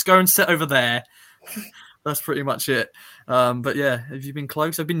go and sit over there. That's pretty much it. But yeah, have you been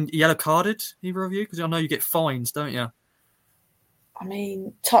close? Have you been yellow carded, either of you? Because I know you get fines, don't you? I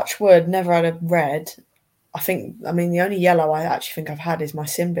mean, touch wood, never had a red. The only yellow I actually think I've had is my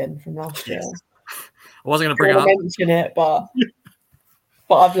sin bin from last year. I wasn't going to bring I it up. mention it, but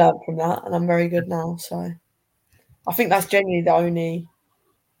I've learned from that, and I'm very good now. So I think that's genuinely the only.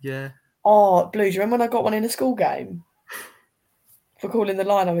 Yeah. Oh, Blue, do you remember when I got one in a school game for calling the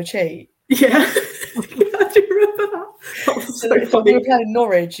line a cheat? Yeah. I do remember that. That was so funny. We were playing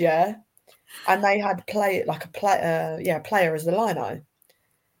Norwich, yeah, and they had player as the lino.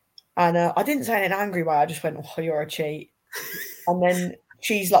 And I didn't say it in an angry way. I just went, "Oh, you're a cheat." And then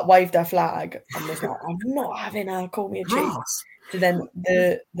she's like waved her flag and was like, "I'm not having her call me a cheat." Grass. So then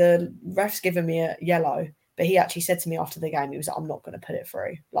the ref's given me a yellow, but he actually said to me after the game, he was like, "I'm not going to put it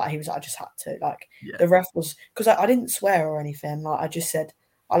through." Like he was like, "I just had to." Like the ref was, because I didn't swear or anything. Like I just said,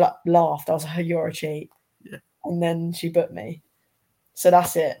 I laughed. I was like, "You're a cheat," and then she booked me. So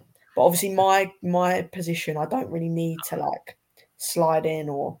that's it. But obviously my position, I don't really need to like slide in,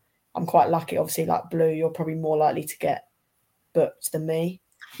 or I'm quite lucky. Obviously, like Blue, you're probably more likely to get booked than me.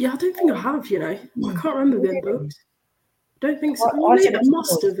 Yeah, I don't think I have, I can't remember being booked. Don't think so. I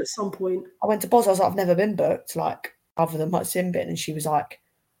must have at some point. I went to Boz, I was like, I've never been booked, like, other than my sin bin. And she was like,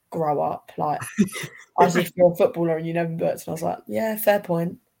 grow up. Like, as if you're a footballer and you never been booked. And I was like, yeah, fair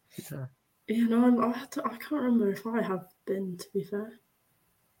point. Yeah, no, I can't remember if I have been, to be fair.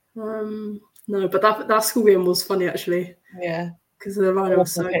 No, but that school game was funny, actually. Yeah. Because the line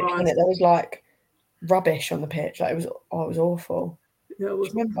was so bad. There was, like, rubbish on the pitch. Like, it was awful. Yeah, it was.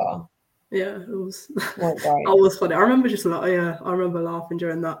 Do you remember? Yeah, it was. Right. That was funny. I remember I remember laughing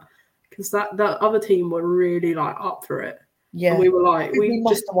during that, because that other team were really like up for it. Yeah, and we were like, we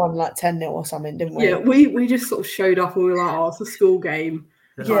must have won like 10-0 or something, didn't we? Yeah, we just sort of showed up and we were like, oh, it's a school game.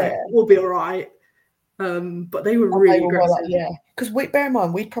 Like, we'll be all right. But they were really aggressive. Because bear in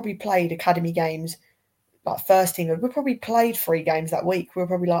mind, we'd probably played academy games, like first team. We probably played 3 games that week. We were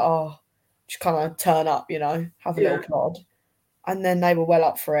probably like, oh, just kind of turn up, have a little plod. And then they were well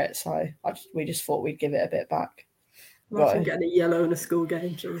up for it, so we just thought we'd give it a bit back. Imagine getting a yellow in a school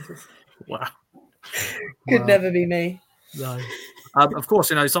game, Jesus. Wow. Could never be me. No. Of course,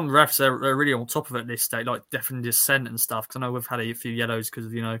 some refs are really on top of it at this stage, like definitely dissent and stuff. Because I know we've had a few yellows because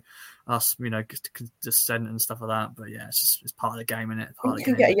of us, dissent and stuff like that. But yeah, it's part of the game, isn't it? You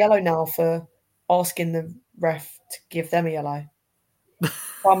can get a yellow now for asking the ref to give them a yellow.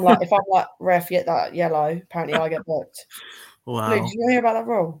 if I'm like ref, get that yellow. Apparently, I get booked. Wow. Luke, did you hear about that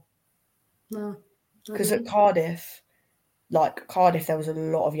rule? No. Because at Cardiff, there was a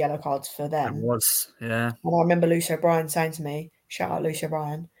lot of yellow cards for them. It was, yeah. And I remember Lucy O'Brien saying to me, shout out Lucy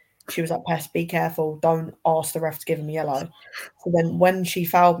O'Brien, she was like, Pest, be careful, don't ask the ref to give him a yellow. So then when she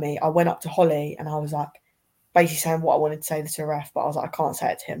fouled me, I went up to Holly and I was like, basically saying what I wanted to say to the ref, but I was like, I can't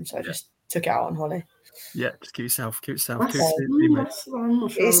say it to him, so I just took it out on Holly. Yeah, just keep yourself. I'm not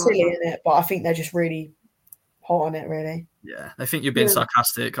sure it's silly, isn't it? But I think they're just really hot on it, really. Yeah, they think you're being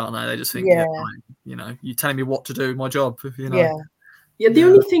sarcastic, aren't they? They just think, you're telling me what to do, my job. Yeah, the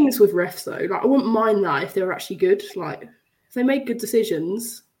only things with refs, though, like I wouldn't mind that if they were actually good. Like, if they made good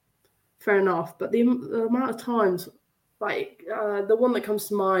decisions, fair enough. But the amount of times, like, the one that comes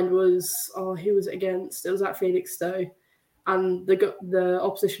to mind was, who was it against? It was at Felixstowe. And the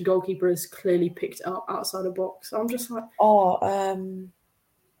opposition goalkeeper has clearly picked it up outside the box. I'm just like,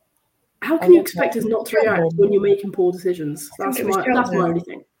 how can you expect us not to react when you're making poor decisions? That's my only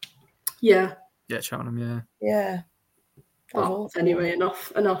thing. Yeah. Yeah, Cheltenham. Yeah. But anyway,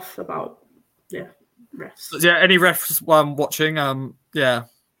 enough about refs. Yeah, any refs watching,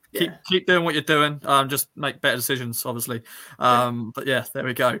 keep doing what you're doing. Just make better decisions, obviously. But yeah, there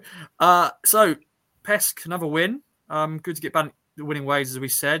we go. So Peskett, another win. Good to get back the winning ways, as we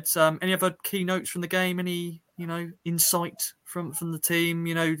said. Any other key notes from the game? Any insight from the team?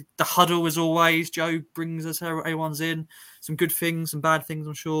 The huddle as always. Joe brings us everyone's in. Some good things, some bad things,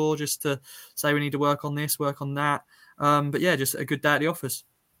 I'm sure. Just to say we need to work on this, work on that. But yeah, just a good day at the office.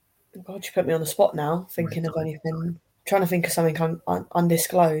 God, you put me on the spot now, thinking of anything. Trying to think of something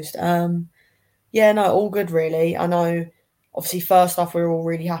undisclosed. All good really. I know, obviously, first off, we were all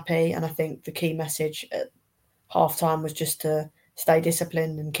really happy, and I think the key message at half time was just to stay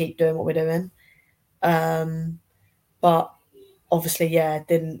disciplined and keep doing what we're doing. But obviously,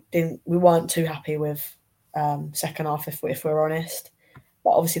 we weren't too happy with second half, if we're honest.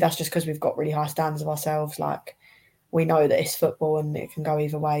 But obviously that's just because we've got really high standards of ourselves. Like, we know that it's football and it can go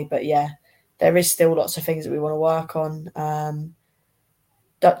either way. But yeah, there is still lots of things that we want to work on.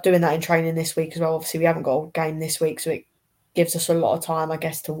 Doing that in training this week as well. Obviously, we haven't got a game this week, so it gives us a lot of time, I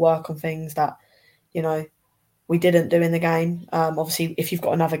guess, to work on things that, you know, we didn't do in the game. Obviously, if you've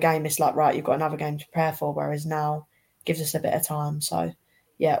got another game, it's like, right, you've got another game to prepare for, whereas now gives us a bit of time. So,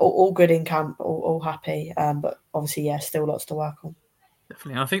 yeah, all good in camp, all happy. But obviously, yeah, still lots to work on.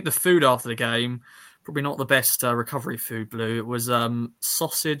 Definitely. I think the food after the game, probably not the best recovery food, Blue. It was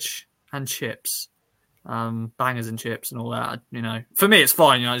sausage and chips. Bangers and chips and all that. You know, for me, it's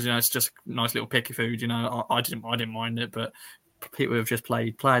fine. You know, it's just nice little picky food. You know, I didn't mind it, but people who've just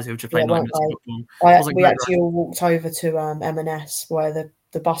played, players who've just played 9 minutes of football. We actually all walked over to M&S where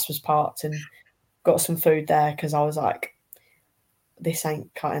the bus was parked and got some food there because I was like, this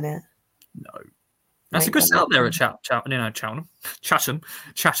ain't cutting it. No. That's a good setup there at Chatham,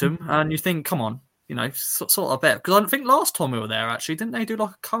 and you think, come on, you know, sort of bet. Because I think last time we were there, actually, didn't they do like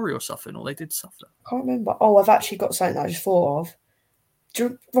a curry or something, or they did stuff there? I can't remember. Oh, I've actually got something that I just thought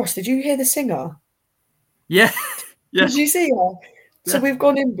of. Ross, did you hear the singer? Yeah. Yeah. Did you see her? So we've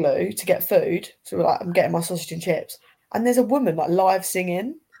gone in, Blue, to get food. So we're like, I'm getting my sausage and chips. And there's a woman like live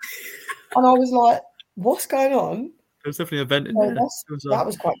singing. And I was like, what's going on? There was definitely an event in there. That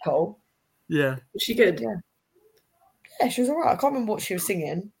was quite cool. Yeah. Was she good? Yeah, she was all right. I can't remember what she was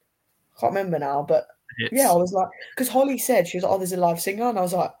singing. I can't remember now, but yeah, I was like, because Holly said, she was like, oh, there's a live singer. And I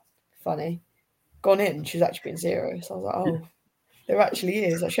was like, funny. Gone in, she was actually being serious. I was like, oh, there actually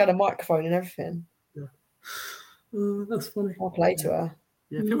is. Like, she had a microphone and everything. Yeah. That's funny. I'll play to her.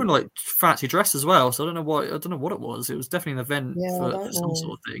 Yeah, people in like fancy dress as well. So I don't know what it was. It was definitely an event for some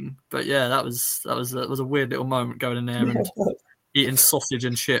sort of thing. But yeah, that was a weird little moment going in there and eating sausage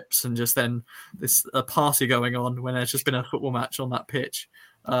and chips, and just then a party going on when there's just been a football match on that pitch.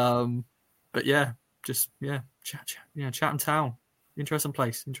 But yeah, Chatham Town. Interesting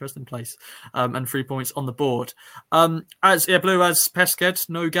place. And 3 points on the board. Blue as Peskett,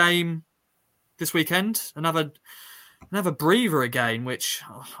 no game this weekend. Another breather again, which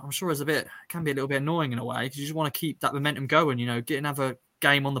I'm sure can be a little bit annoying in a way because you just want to keep that momentum going. You know, get another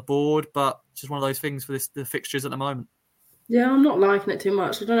game on the board, but it's just one of those things for the fixtures at the moment. Yeah, I'm not liking it too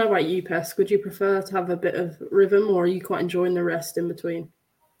much. I don't know about you, Pesk. Would you prefer to have a bit of rhythm, or are you quite enjoying the rest in between?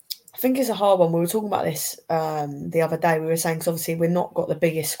 I think it's a hard one. We were talking about this the other day. We were saying, because obviously we're not got the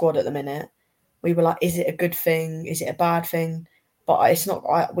biggest squad at the minute. We were like, is it a good thing? Is it a bad thing? But it's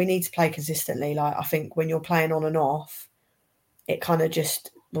not. We need to play consistently. Like, I think when you're playing on and off, it kind of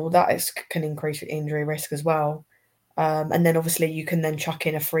can increase injury risk as well. And then obviously you can then chuck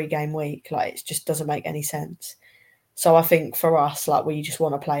in a 3-game week. Like, it just doesn't make any sense. So I think for us, like, we just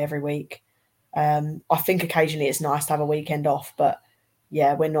want to play every week. I think occasionally it's nice to have a weekend off, but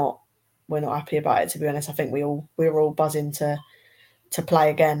yeah, we're not happy about it, to be honest. I think we're all buzzing to play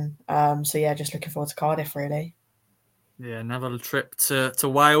again. So yeah, just looking forward to Cardiff, really. Yeah, another trip to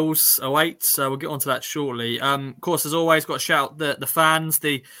Wales awaits. So we'll get onto that shortly. Of course, as always, got to shout the fans,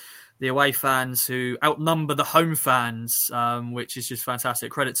 the away fans who outnumber the home fans, which is just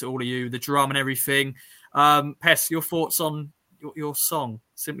fantastic. Credit to all of you, the drum and everything. Pesk, your thoughts on your song,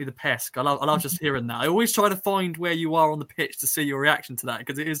 Simply the Pesk. I love just hearing that. I always try to find where you are on the pitch to see your reaction to that,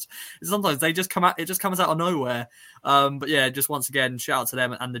 because sometimes they just come out. It just comes out of nowhere. But yeah, just once again, shout out to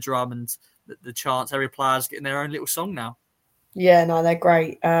them and the drum and the chants. Every player's getting their own little song now. Yeah, no, they're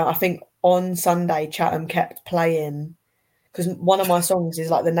great. I think on Sunday, Chatham kept playing, because one of my songs is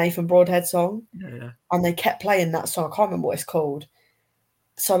like the Nathan Broadhead song. Yeah. And they kept playing that song. I can't remember what it's called.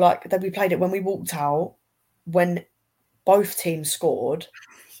 So like, then we played it when we walked out, when both teams scored.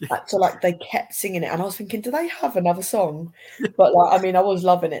 So like, they kept singing it, and I was thinking, do they have another song? But like, I mean, I was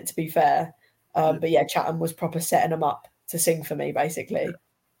loving it, to be fair. But yeah, Chatham was proper setting them up to sing for me, basically,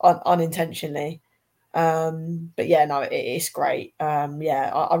 unintentionally. But yeah, no, it's great.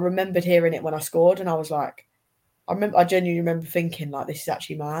 I remembered hearing it when I scored, and I was like, I genuinely remember thinking, like, this is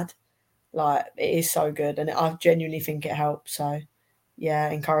actually mad. Like, it is so good, and I genuinely think it helps. So yeah,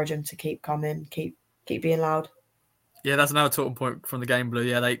 encourage them to keep coming, keep being loud. Yeah, that's another talking point from the game, Blue.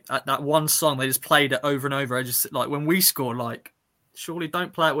 Yeah, that one song, they just played it over and over. I just, like, when we score, like, surely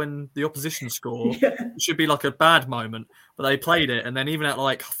don't play it when the opposition score. Yeah. It should be like a bad moment. But they played it, and then even at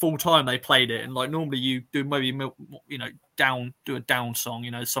like full time, they played it. And like, normally you do maybe, you know, do a down song,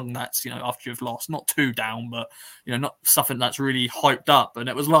 you know, a song that's, you know, after you've lost, not too down, but, you know, not something that's really hyped up. And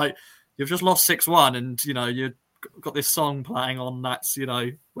it was like, you've just lost 6-1, and, you know, you've got this song playing on that's, you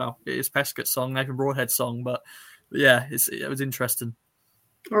know, well, it is Peskett's song, Nathan Broadhead's song, but yeah, it was interesting.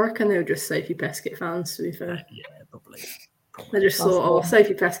 I reckon they were just Sophie Peskett fans, to be fair. Yeah, probably. They just thought,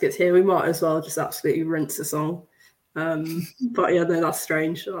 Sophie Peskett's here, we might as well just absolutely rinse the song. But yeah, no, that's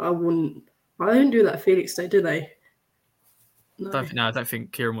strange. I don't do that Felix Day, do they? No. I don't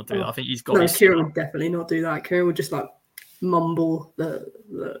think Kieran would do that. I think he's got. No, Kieran would definitely not do that. Kieran would just mumble the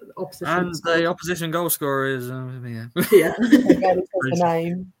opposition. And the opposition goal scorer is yeah. The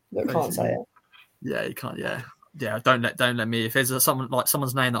name that can't say it. Yeah, you can't. Yeah. Don't let me. If there's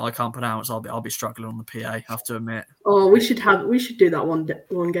someone's name that I can't pronounce, I'll be struggling on the PA. I have to admit. Oh, we should do that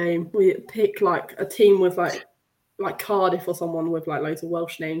one game. We pick a team with like Cardiff or someone with loads of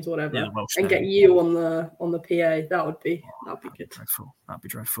Welsh names or whatever, get you on the PA. That'd be good. Dreadful. That'd be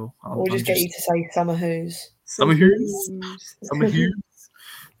dreadful. We'll just get you to say Summer Who's. Summer Who's.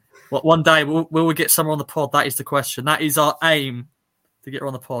 One day will we get Summer on the pod? That is the question. That is our aim, to get her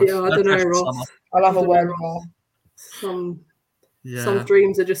on the pod. Yeah, I don't know, Ross. I'll have a word. Some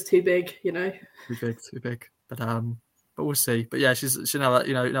dreams are just too big, Too big. But we'll see. But yeah, she's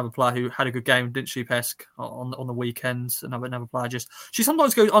another player who had a good game, didn't she, Pesk, on the weekends? Another player. She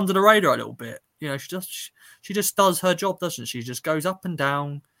sometimes goes under the radar a little bit. She just does her job, doesn't she? She just goes up and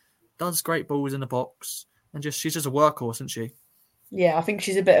down, does great balls in the box, and she's just a workhorse, isn't she? Yeah, I think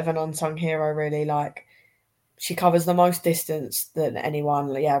she's a bit of an unsung hero, really. She covers the most distance than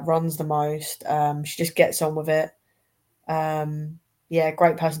anyone. Yeah, runs the most. She just gets on with it.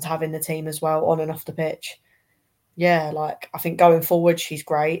 Great person to have in the team as well, on and off the pitch. Yeah, I think going forward, she's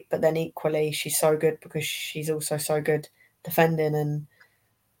great, but then equally, she's so good because she's also so good defending. And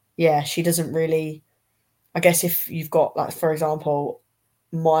yeah, she doesn't really, I guess if you've got, for example,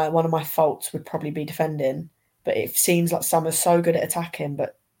 one of my faults would probably be defending, but it seems like Summer's so good at attacking,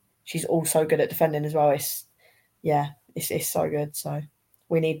 but she's also good at defending as well. It's so good. So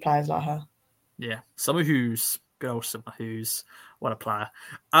we need players like her. Yeah, Summer Hughes. Good old Summer Hughes. What a player.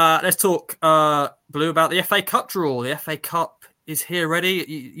 Let's talk, Blue, about the FA Cup draw. The FA Cup is here already.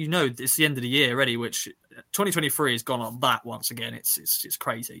 It's the end of the year already, which 2023 has gone on that once again. It's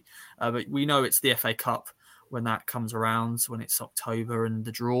crazy. But we know it's the FA Cup when that comes around, when it's October and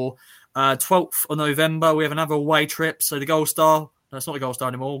the draw. 12th of November, we have another away trip. So the Gold Star, no, it's not the Gold Star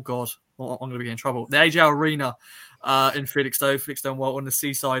anymore. Oh, God, I'm going to be in trouble. The AJ Arena in Felixstowe and Walton, the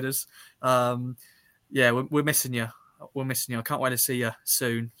Seasiders. We're missing you. We're missing you. I can't wait to see you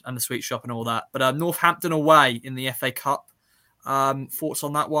soon, and the sweet shop and all that. But Northampton away in the FA Cup. Thoughts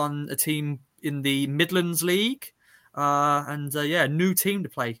on that one? A team in the Midlands League, new team to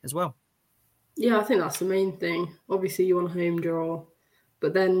play as well. Yeah, I think that's the main thing. Obviously, you want a home draw,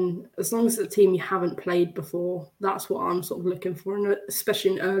 but then as long as it's a team you haven't played before, that's what I'm sort of looking for, and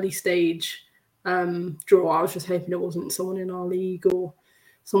especially an early stage draw. I was just hoping it wasn't someone in our league or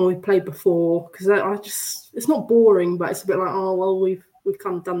someone we've played before, because it's not boring, but it's a bit like, oh well, we've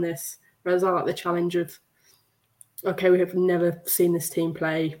kind of done this. Whereas I like the challenge of, okay, we have never seen this team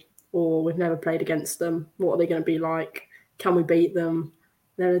play, or we've never played against them. What are they going to be like? Can we beat them?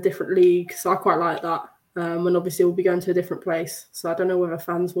 They're in a different league, so I quite like that. And obviously we'll be going to a different place, so I don't know whether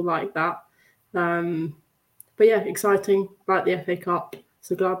fans will like that. But yeah, exciting. Like the FA Cup,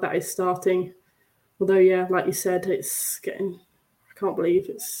 so glad that is starting. Although, yeah, like you said, it's getting. I can't believe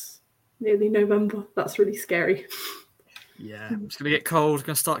it's nearly November. That's really scary. Yeah, it's going to get cold. It's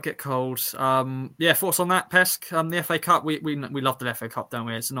going to start to get cold. Thoughts on that, Pesk? The FA Cup, we love the FA Cup, don't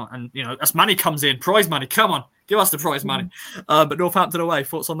we? It's not, and as money comes in, prize money. Come on, give us the prize money. But Northampton away,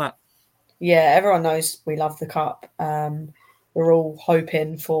 thoughts on that? Yeah, everyone knows we love the cup. We're all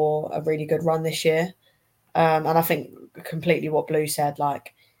hoping for a really good run this year, and I think completely what Blue said.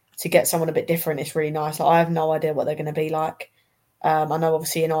 To get someone a bit different, it's really nice. I have no idea what they're going to be like. I know,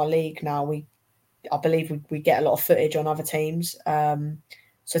 obviously, in our league now, I believe we get a lot of footage on other teams.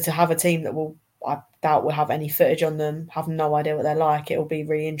 So to have a team that I doubt will have any footage on them, have no idea what they're like, it'll be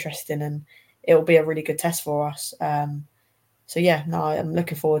really interesting and it'll be a really good test for us. I'm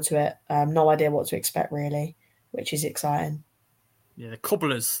looking forward to it. No idea what to expect, really, which is exciting. Yeah, the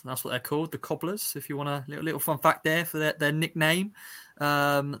Cobblers, that's what they're called, the Cobblers, if you want a little fun fact there for their nickname.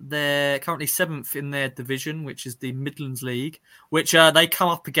 They're currently 7th in their division, which is the Midlands League, which they come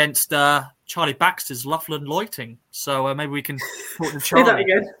up against Charlie Baxter's Loughlan Lighting. So maybe we can talk to Charlie.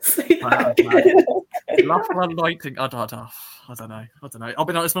 Say that again. Loughlan Lighting. I don't know.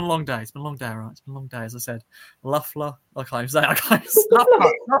 It's been a long day. It's been a long day, right? It's been a long day, as I said. Loughlan. I can't even say it.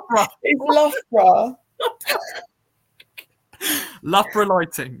 Loughborough. It's Loughborough. Loughborough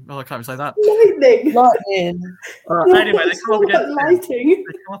Lighting. Oh, I can't even say that. Lightning. Anyway, they come up against them. lighting.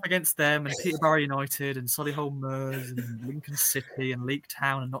 They come up against them and Peterborough United and Solihull Moors and Lincoln City and Leek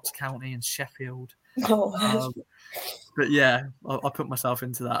Town and Notts County and Sheffield. But yeah, I put myself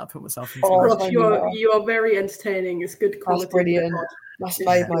into that. Ross, you are very entertaining. It's good quality. That's brilliant. That's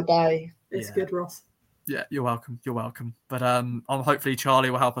made my day. It's good, Ross. Yeah, you're welcome. But hopefully Charlie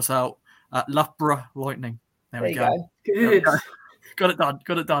will help us out at Loughborough Lightning. There we go. Good. Got it done.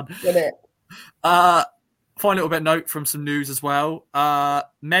 Got it. Final little bit note from some news as well.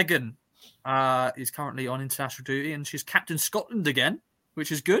 Megan is currently on international duty and she's captain Scotland again,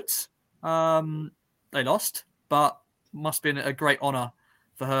 which is good. They lost, but must have been a great honour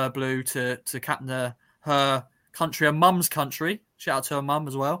for her, Blue, to captain her country, her mum's country. Shout out to her mum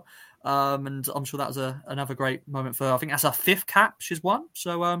as well. And I'm sure that was another great moment for her. I think that's her 5th cap she's won,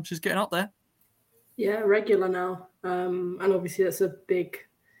 so she's getting up there. Yeah, regular now, and obviously that's a big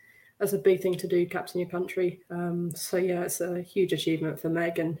thing to do, captain your country. So yeah, it's a huge achievement for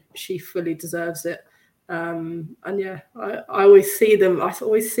Meg, and she fully deserves it. And yeah, I always see them. I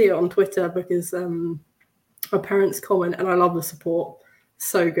always see it on Twitter because her parents comment, and I love the support.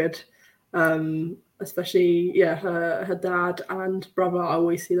 So good. Especially, her dad and brother, I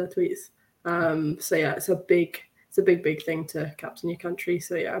always see their tweets. So yeah, it's a big thing to captain your country.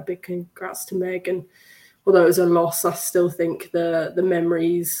 So yeah, a big congrats to Meg. And although it was a loss, I still think the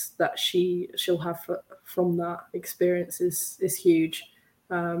memories that she'll have from that experience is huge.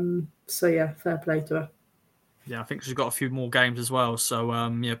 So yeah, fair play to her. Yeah, I think she's got a few more games as well. So,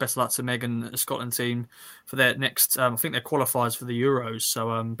 best of luck to Meg and the Scotland team for their next. I think they're qualifiers for the Euros.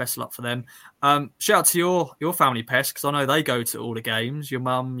 So, best of luck for them. Shout out to your family, Pest, because I know they go to all the games. Your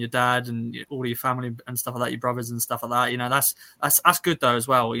mum, your dad, and all your family and stuff like that. Your brothers and stuff like that. You know, that's good though as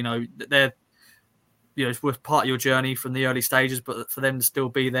well. You know, they're was part of your journey from the early stages, but for them to still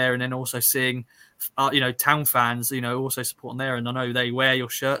be there and then also seeing, town fans, also supporting there. And I know they wear your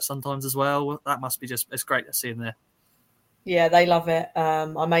shirt sometimes as well. That must be it's great to see them there. Yeah, they love it.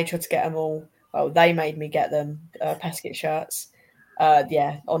 I made sure to get them all. Well, they made me get them Peskett shirts.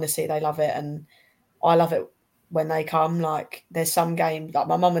 Yeah, honestly, they love it. And I love it when they come. Like, there's some games, like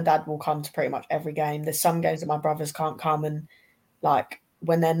my mum and dad will come to pretty much every game. There's some games that my brothers can't come, and like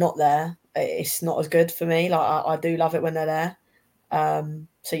when they're not there, it's not as good for me. Like I do love it when they're there.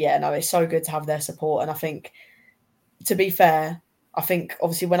 So yeah, no, it's so good to have their support. And I think, to be fair, I think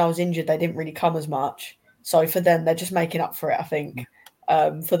obviously when I was injured, they didn't really come as much. So for them, they're just making up for it, I think,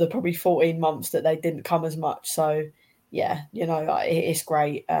 for the probably 14 months that they didn't come as much. So yeah, it's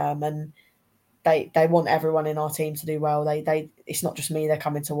great. And they want everyone in our team to do well. They it's not just me they're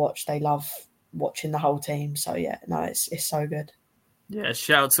coming to watch. They love watching the whole team. So yeah, no, it's so good. Yeah,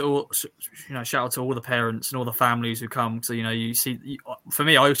 shout out to all the parents and all the families who come to, you see, for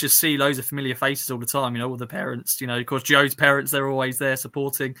me, I just see loads of familiar faces all the time, all the parents, of course, Joe's parents, they're always there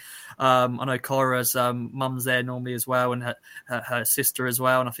supporting. I know Kyra's mum's there normally as well, and her sister as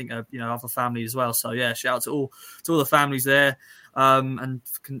well. And I think, other family as well. So yeah, shout out to all the families there, and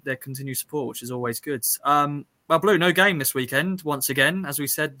their continued support, which is always good. Well, Blue, no game this weekend. Once again, as we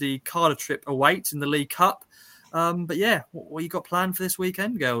said, the Cardiff trip awaits in the League Cup. But yeah, what you got planned for this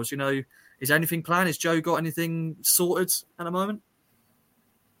weekend, girls? Is there anything planned? Has Joe got anything sorted at the moment?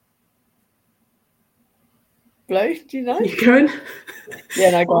 Blue, do you know? You going?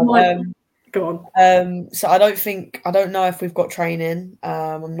 Yeah, no, go on. Go on. So I don't know if we've got training.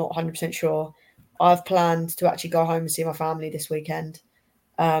 I'm not 100% sure. I've planned to actually go home and see my family this weekend.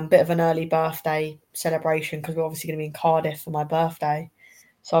 Bit of an early birthday celebration because we're obviously going to be in Cardiff for my birthday.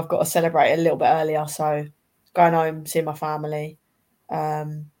 So I've got to celebrate a little bit earlier. So going home, seeing my family.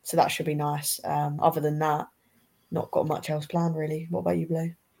 So that should be nice. Other than that, not got much else planned, really. What about you,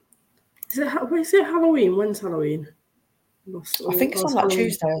 Blue? Is it Halloween? When's Halloween? I think it's on like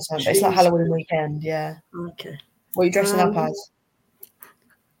Tuesday or something. It's like Halloween weekend, yeah. Okay. What are you dressing up as?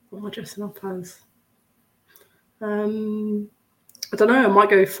 What am I dressing up as? I don't know. I might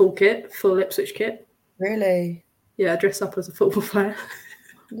go full Ipswich kit. Really? Yeah, dress up as a football player.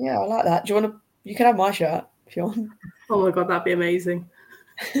 Yeah, I like that. Do you want to? You can have my shirt if you want. Oh my god, that'd be amazing.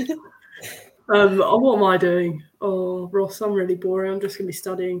 What am I doing? Oh, Ross, I'm really boring. I'm just gonna be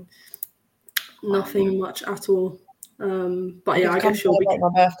studying. Nothing much at all. But yeah, I guess you'll be my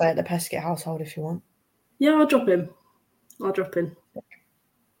birthday at the Peskett household if you want. Yeah, I'll drop in. I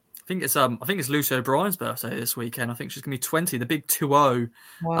think it's Lucy O'Brien's birthday this weekend. I think she's gonna be 20, the big 2-0.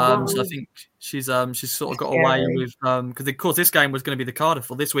 Wow. So I think she's sort of got away with because of course this game was going to be the Cardiff,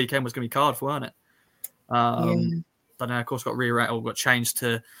 or this weekend was going to be Cardiff, weren't it? I don't know. Of course, got changed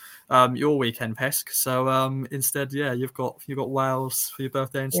to your weekend, Pesk. So instead, you've got Wales for your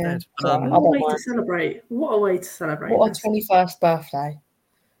birthday instead. Yeah. What a way to celebrate! What a way to celebrate! What a 21st birthday!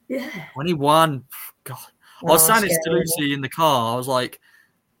 Yeah, 21. God, I was saying this to scary, Lucy in the car. I was like,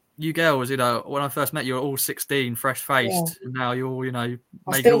 "You girls, when I first met you, were all 16, fresh faced, and now you're all, I making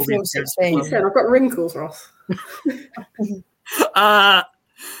still all feel these." 16. you said I've got wrinkles, Ross.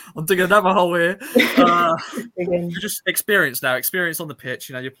 I'm digging another hole here. Digging. Just experience on the pitch.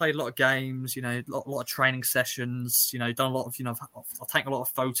 You played a lot of games. A lot of training sessions. Done a lot of. I've taken a lot of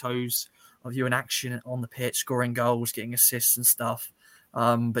photos of you in action on the pitch, scoring goals, getting assists and stuff.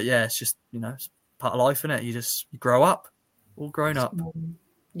 But yeah, it's just it's part of life, isn't it? You grow up, all grown up.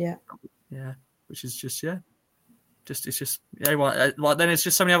 Yeah. Which is just it's just like then it's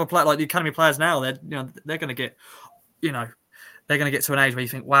just so many other players like the academy players now. They're going to get they're going to get to an age where you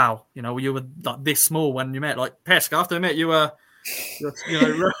think, wow, you were like this small when you met. Like Peskett, I have to admit, you're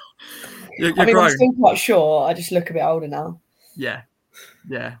grown. I'm still quite short. I just look a bit older now. Yeah.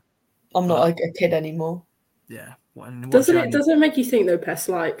 I'm not like a kid anymore. Yeah. Doesn't it make you think though, Pest?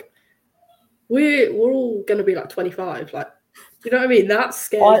 Like we're all going to be like 25. Like, do you know what I mean? That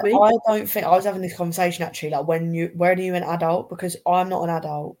scares me. I don't think I was having this conversation actually. Like when are you an adult? Because I'm not an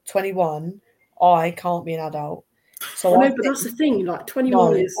adult. 21, I can't be an adult. So but that's the thing. Like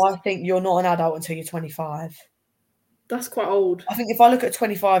 21 is. I think you're not an adult until you're 25. That's quite old. I think if I look at a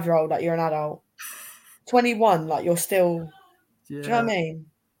 25-year-old, like you're an adult. 21, like you're still. Yeah. Do you know what I mean?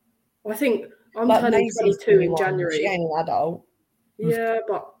 I think I'm turning 22 in January. She ain't an adult. Yeah,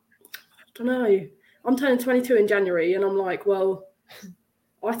 but I don't know. I'm turning 22 in January, and I'm like, well,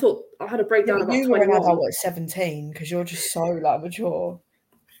 I thought I had a breakdown about 21. You were an adult at 17 because you're just so mature.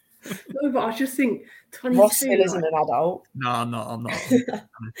 No, but I just think 22. Ross still isn't an adult. No, I'm not.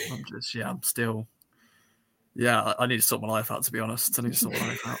 I'm still. Yeah, I need to sort my life out, to be honest. I need to sort my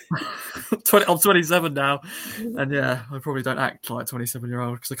life out. I'm 27 now, and I probably don't act like a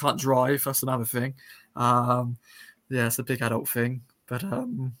 27-year-old because I can't drive. That's another thing. It's a big adult thing. But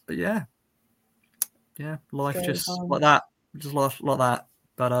yeah, life just like that. Just life like that.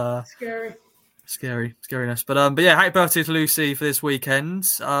 But scariness. But yeah, happy birthday to Lucy for this weekend.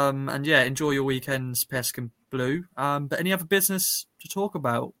 And enjoy your weekends, Peskett and Blue. But any other business to talk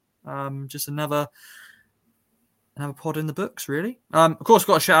about? Just another pod in the books, really. Of course, we've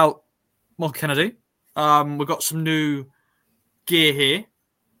got to shout out Michael Kennedy. We've got some new gear here.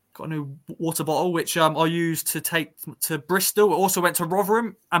 Got a new water bottle, which I used to take to Bristol. It also went to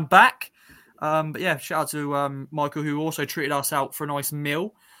Rotherham and back. But yeah, shout out to Michael, who also treated us out for a nice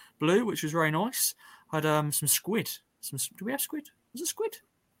meal, Blue, which was very nice. Had some squid. Do we have squid? Was it squid?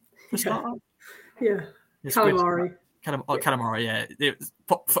 Yeah. Calamari. Calamari, yeah.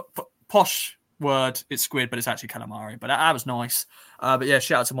 Posh word, it's squid, but it's actually calamari. But that was nice. But yeah,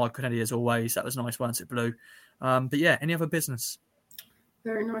 shout out to Michael Kennedy as always. That was nice, wasn't it, Blue? But yeah, any other business?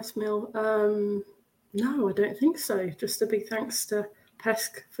 Very nice meal. No, I don't think so. Just a big thanks to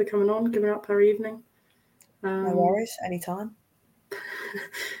Peskett for coming on, giving up her evening. No worries, anytime.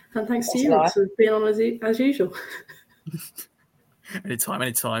 And thanks to you for being on as usual.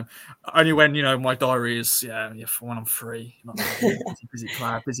 Anytime. Only when my diary is for when I'm free.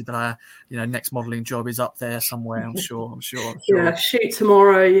 Busy player. Next modelling job is up there somewhere. I'm sure. Yeah, shoot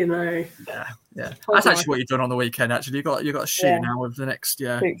tomorrow. Yeah. That's actually what you're doing on the weekend. Actually, you got a shoot now with the next.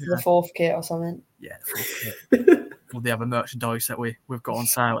 Shoot for the fourth kit or something. Yeah, the fourth kit. All the other merchandise that we've got on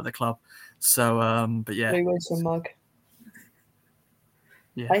sale at the club. So, but yeah. Blue Wilson mug.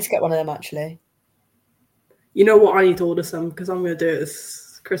 Yeah. I need to get one of them actually. You know what? I need to order some because I'm going to do it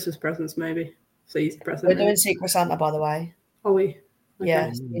as Christmas presents, maybe. Please, present. We're doing Secret Santa, by the way. Are we? Okay.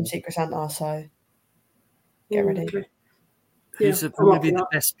 Yeah, in Secret Santa, so get ready. Okay. Who's going to be the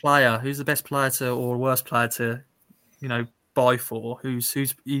best player? Who's the best player or worst player to, buy for? Who's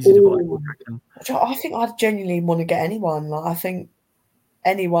easy to buy for? I think I genuinely want to get anyone. Like, I think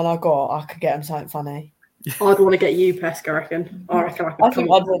anyone I could get them something funny. I'd want to get you, Peskett, I reckon. I think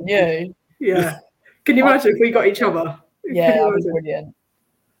I'd want you. Yeah. Can you imagine if we got each other? Yeah, that was brilliant.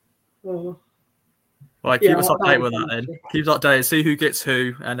 Oh. Right, keep us updated with that then. Keep us updated, see who gets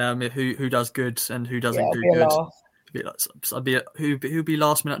who, and who does good and who doesn't do good. Who'll be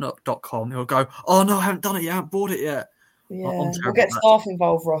lastminute.com. He'll go, oh no, I haven't done it yet, I haven't bought it yet. Yeah, we'll get staff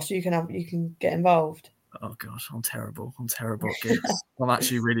involved, Ross. You can get involved. Oh gosh, I'm terrible at gifts. I'm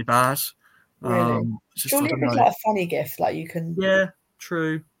actually really bad. Really? Surely it's like a funny gift, like you can. Yeah,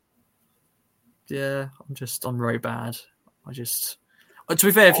 true. Yeah, I'm very bad. I just, to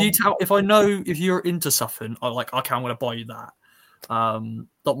be fair, if I know if you're into something, I'm going to buy you that.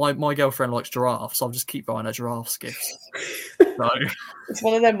 But my girlfriend likes giraffes, so I'll just keep buying her giraffes gifts. So It's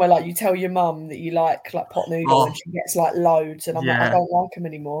one of them where like you tell your mum that you like pot noodle and she gets like loads, and I'm like, I don't like them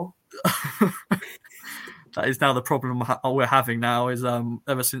anymore. That is now the problem we're having now. Is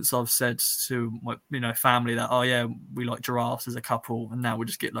ever since I've said to my family that we like giraffes as a couple, and now we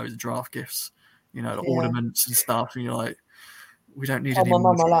just get loads of giraffe gifts, ornaments and stuff, and you're like, we don't need any. My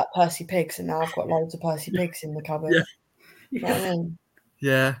mum, I like Percy pigs, and now I've got loads of Percy pigs in the cupboard. Yeah. You know what I mean?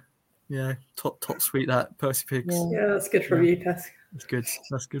 Yeah, top sweet that Percy pigs. Yeah, that's good from you, Peskett.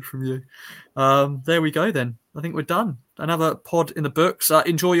 That's good from you. There we go then. I think we're done. Another pod in the books.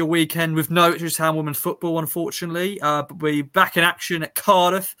 Enjoy your weekend with no Ipswich Town women's football, unfortunately. But we're back in action at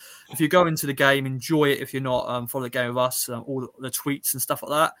Cardiff. If you go into the game, enjoy it. If you're not, follow the game with us, all the tweets and stuff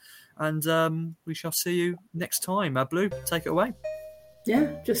like that. And we shall see you next time. Blue, take it away.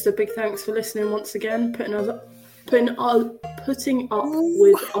 Yeah, just a big thanks for listening once again, putting up with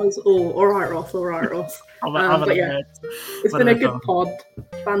us all. All right, Ross. But yeah, it's been a good pod.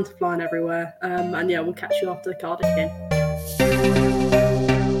 Fans flying everywhere. And yeah, we'll catch you after the Cardiff game.